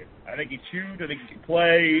love the kid. I think he's huge. I think he can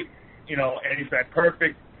play, and he's that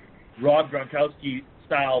perfect Rob Gronkowski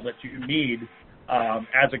style that you need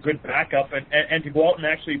as a good backup. And to go out and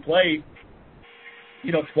actually play,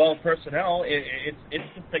 12 personnel, it's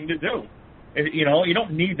the thing to do. You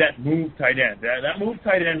don't need that move tight end. That move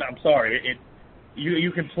tight end, I'm sorry,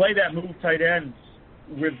 you can play that move tight end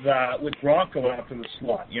with Gronk going up to the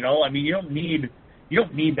slot. You don't need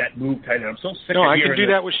that move tight end. I'm so sick of hearing. No, I can do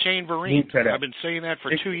that with Shane Vereen. I've been saying that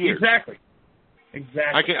for 2 years.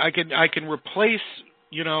 Exactly. I can replace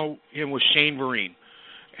him with Shane Vereen,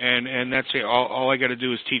 and that's it. All I got to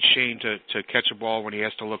do is teach Shane to catch a ball when he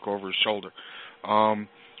has to look over his shoulder.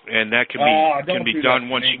 And that can be done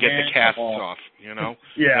once you get the casts off,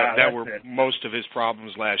 Yeah, that were it. Most of his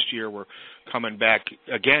problems last year were coming back,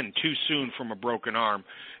 again, too soon from a broken arm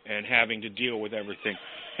and having to deal with everything.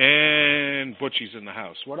 And Butchie's in the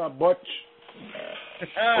house. What up, Butch?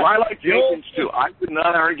 Well, I like Jenkins, too. I would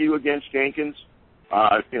not argue against Jenkins.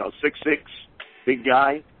 6'6", big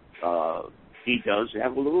guy. He does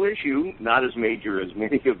have a little issue, not as major as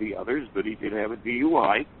many of the others, but he did have a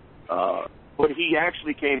DUI. But he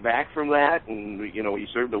actually came back from that, and, he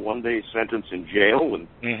served a one-day sentence in jail and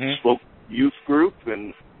spoke to youth group,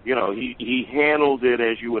 and, he handled it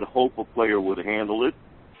as you would hope a player would handle it.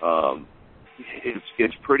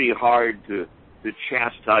 It's pretty hard to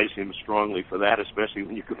chastise him strongly for that, especially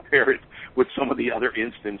when you compare it with some of the other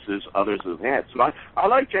instances others have had. So I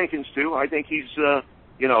like Jenkins, too. I think he's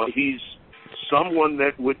someone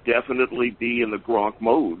that would definitely be in the Gronk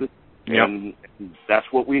mode, and that's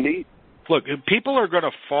what we need. Look, people are going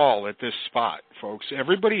to fall at this spot, folks.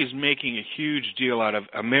 Everybody is making a huge deal out of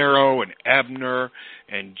Amaro and Ebner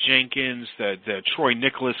and Jenkins, the Troy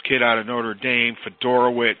Nicholas kid out of Notre Dame,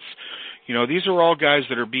 Fedorowicz. These are all guys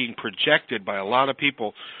that are being projected by a lot of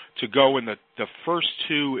people to go in the first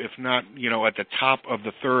two, if not, at the top of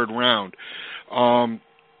the third round.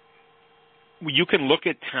 You can look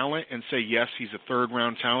at talent and say, yes, he's a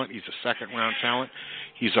third-round talent, he's a second-round talent,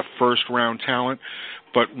 he's a first-round talent.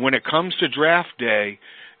 But when it comes to draft day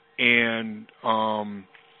and GMs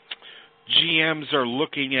are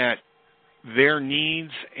looking at their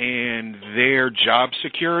needs and their job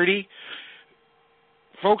security,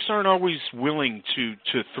 folks aren't always willing to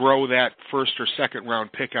throw that first or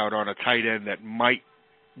second-round pick out on a tight end that might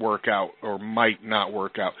work out or might not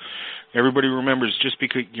work out. Everybody remembers just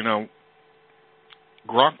because,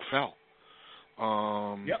 Gronk fell.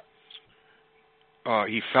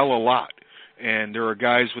 He fell a lot. And there are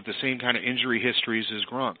guys with the same kind of injury histories as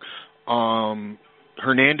Gronk.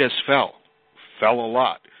 Hernandez fell a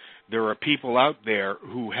lot. There are people out there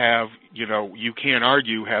who have, you can't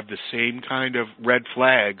argue, have the same kind of red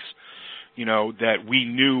flags, that we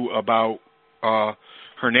knew about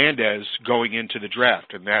Hernandez going into the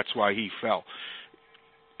draft, and that's why he fell.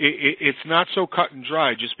 It's not so cut and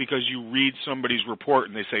dry just because you read somebody's report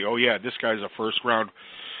and they say, oh, yeah, this guy's a first-round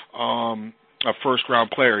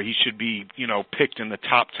player. He should be, picked in the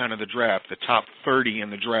top 10 of the draft, the top 30 in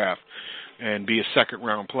the draft, and be a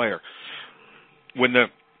second-round player. When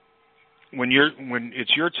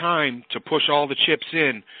it's your time to push all the chips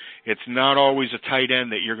in, it's not always a tight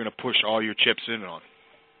end that you're going to push all your chips in on.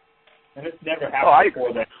 And it's never happened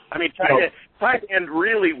before that. I mean, tight end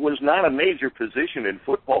really was not a major position in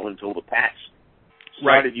football until the Pats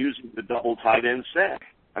started using the double tight end set.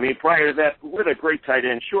 I mean, prior to that, with a great tight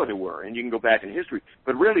end, sure there were, and you can go back in history.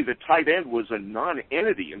 But really, the tight end was a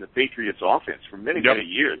non-entity in the Patriots' offense for many, many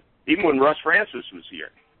years, even when Russ Francis was here.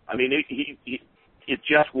 I mean, it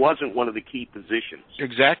just wasn't one of the key positions.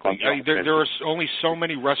 Exactly. There are only so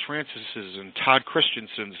many Russ Francises and Todd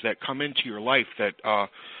Christiansens that come into your life that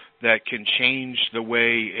can change the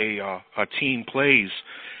way a team plays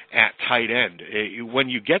at tight end. When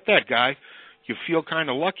you get that guy, you feel kind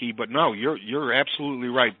of lucky, but no, you're absolutely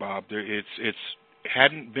right, Bob. It's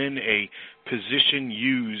hadn't been a position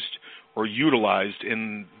used or utilized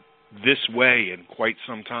in this way in quite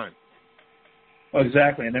some time.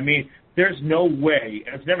 Exactly, and I mean, there's no way,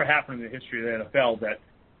 and it's never happened in the history of the NFL, that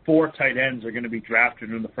 4 tight ends are going to be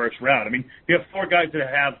drafted in the first round. I mean, you have 4 guys that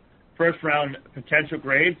have first-round potential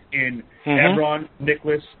grades in Ebron,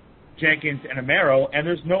 Nicholas, Jenkins, and Amaro, and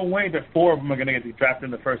there's no way that 4 of them are going to get drafted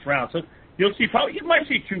in the first round. So you might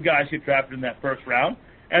see 2 guys get drafted in that first round,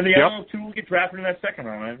 and the other 2 will get drafted in that second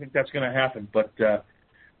round. I think that's going to happen. But,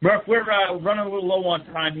 Murph, we're running a little low on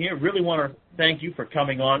time here. Really want to thank you for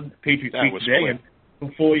coming on Patriots Week today. Quick. And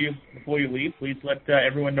before you leave, please let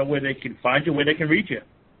everyone know where they can find you, where they can reach you.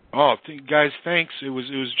 Oh, guys, thanks. It was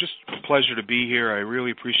just a pleasure to be here. I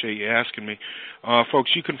really appreciate you asking me.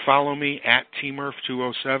 Folks, you can follow me at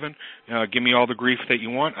tmurph207. Give me all the grief that you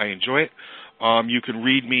want. I enjoy it. You can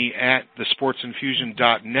read me at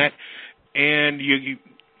thesportsinfusion.net, and you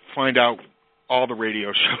find out all the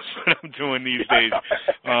radio shows that I'm doing these days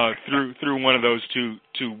through one of those two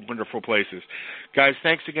wonderful places. Guys,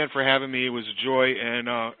 thanks again for having me. It was a joy,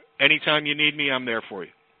 and anytime you need me, I'm there for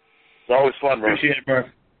you. It's always fun, Murph. Appreciate it, Murph.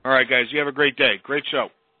 All right, guys, you have a great day. Great show.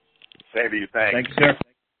 Same to you. Thanks. Thanks, sir.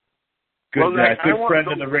 Good, good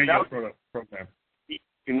friend of the radio program.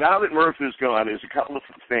 Now that Murph is gone, there's a couple of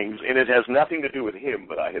things, and it has nothing to do with him,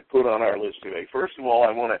 but I had put on our list today. First of all,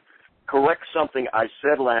 I want to correct something I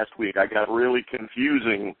said last week. I got really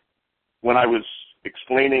confusing when I was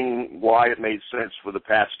explaining why it made sense for the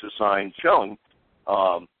Pats to sign Chung,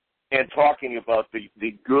 and talking about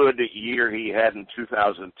the good year he had in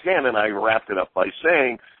 2010, and I wrapped it up by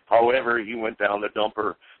saying, however, he went down the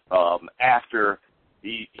dumper after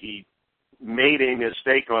he made a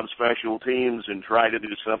mistake on special teams and tried to do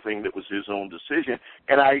something that was his own decision.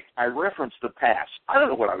 And I referenced the pass. I don't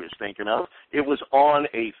know what I was thinking of. It was on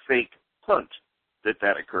a fake punt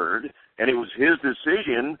that occurred, and it was his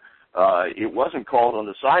decision. It wasn't called on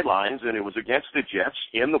the sidelines, and it was against the Jets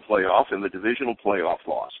in the playoff, in the divisional playoff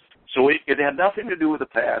loss. So it had nothing to do with the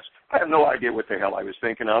pass. I have no idea what the hell I was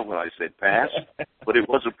thinking of when I said pass, but it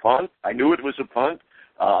was a punt. I knew it was a punt.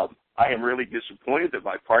 I am really disappointed that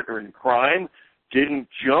my partner in crime didn't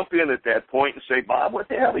jump in at that point and say, Bob, what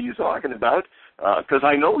the hell are you talking about? Because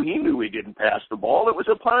I know he knew he didn't pass the ball. It was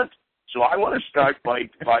a punt. So I want to start by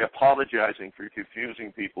apologizing for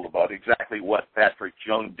confusing people about exactly what Patrick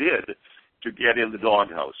Chung did to get in the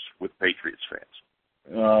doghouse with Patriots fans.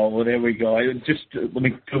 Well, there we go. Let me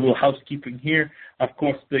do a little housekeeping here. Of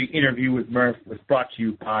course, the interview with Murph was brought to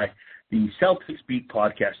you by the Celtics Beat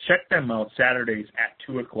podcast. Check them out Saturdays at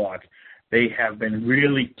 2 o'clock. They have been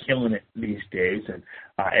really killing it these days. And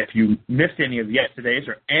if you missed any of yesterday's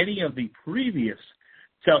or any of the previous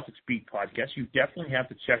Celtics Beat podcasts, you definitely have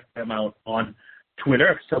to check them out on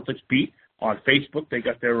Twitter, Celtics Beat. On Facebook, they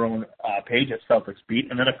got their own page at Celtics Beat.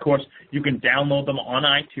 And then, of course, you can download them on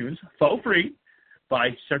iTunes for free by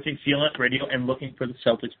searching CLNS Radio and looking for the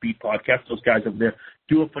Celtics Beat podcast. Those guys over there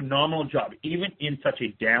do a phenomenal job. Even in such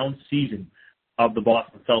a down season of the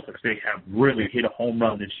Boston Celtics, they have really hit a home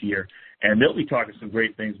run this year. And they'll be talking some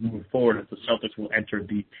great things moving forward as the Celtics will enter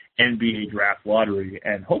the NBA draft lottery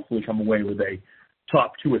and hopefully come away with a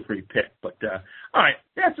top 2 or 3 pick. But, all right,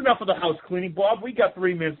 that's enough of the house cleaning. Bob, we got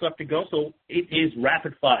 3 minutes left to go, so it is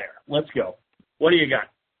rapid fire. Let's go. What do you got?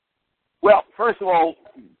 Well, first of all,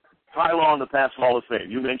 Ty Law in the Pats Hall of Fame.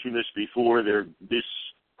 You mentioned this before.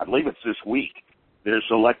 I believe it's this week. They're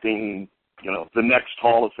selecting, the next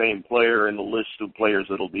Hall of Fame player in the list of players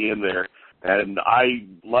that'll be in there. And I,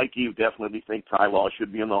 like you, definitely think Ty Law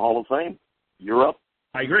should be in the Hall of Fame. You're up.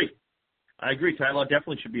 I agree. Ty Law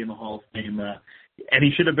definitely should be in the Hall of Fame. And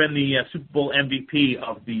he should have been the Super Bowl MVP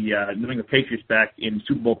of the New England Patriots back in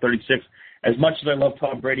Super Bowl 36. As much as I love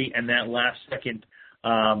Tom Brady and that last second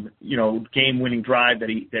game-winning drive that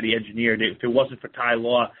he engineered, if it wasn't for Ty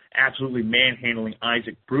Law absolutely manhandling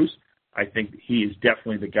Isaac Bruce, I think he is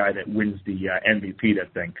definitely the guy that wins the MVP,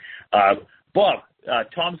 that thing. Bob,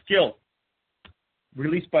 Tom Skill,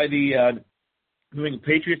 released by the New England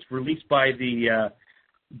Patriots, released by the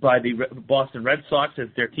Boston Red Sox as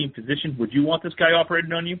their team physician. Would you want this guy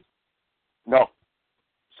operating on you? No.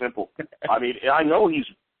 Simple. I mean, I know he's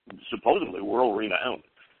supposedly world-renowned.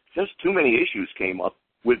 Just too many issues came up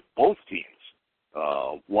with both teams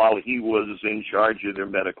while he was in charge of their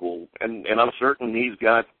medical. And I'm certain he's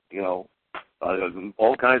got,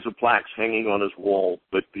 all kinds of plaques hanging on his wall,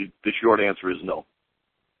 but the short answer is no.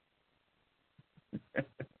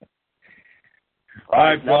 All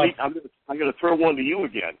right, Bob. I'm going to throw one to you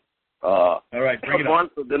again. All right, bring it on.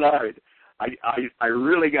 Denard. I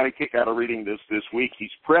really got a kick out of reading this week.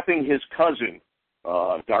 He's prepping his cousin,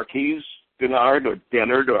 Darqueze Denard or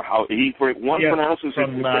Dennard or how he pronounces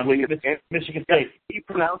it differently. Michigan State. He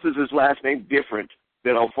pronounces his last name different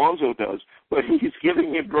than Alfonso does, but he's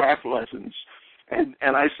giving him draft lessons. And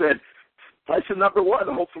I said, lesson number 1,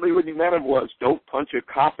 hopefully what he meant it was, don't punch a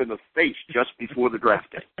cop in the face just before the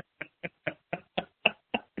draft day.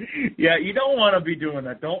 Yeah, you don't want to be doing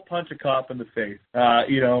that. Don't punch a cop in the face.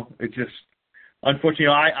 It just, unfortunately,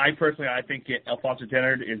 I personally, I think Alfonso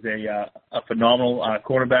Dennard is a phenomenal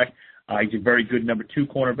cornerback. He's a very good number 2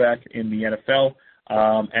 cornerback in the NFL,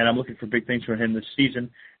 and I'm looking for big things from him this season.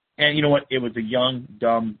 And you know what? It was a young,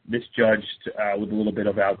 dumb, misjudged with a little bit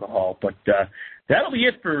of alcohol. But that'll be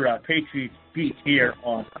it for Patriots Beat here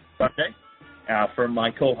on Sunday. For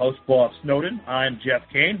my co-host, Bob Snowden, I'm Jeff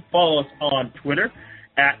Kane. Follow us on Twitter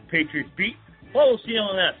at PatriotsBeat. Follow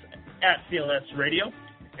CLNS at CLNS Radio.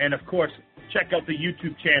 And, of course, check out the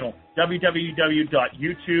YouTube channel,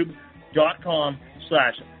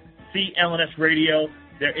 www.youtube.com/CLNS Radio.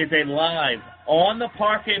 There is a live, on the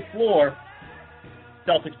parquet floor,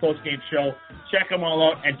 Celtics postgame show. Check them all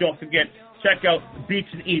out. And don't forget, check out Beats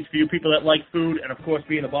and Eats for you people that like food. And, of course,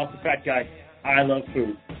 being a Boston Fat guy, I love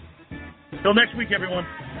food. Till next week, everyone.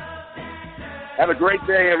 Have a great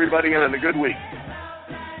day, everybody, and a good week.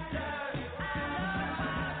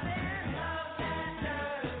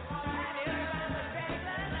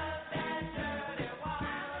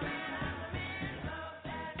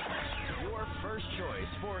 Your first choice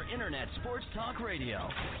for Internet Sports Talk Radio,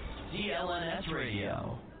 CLNS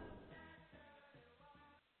Radio.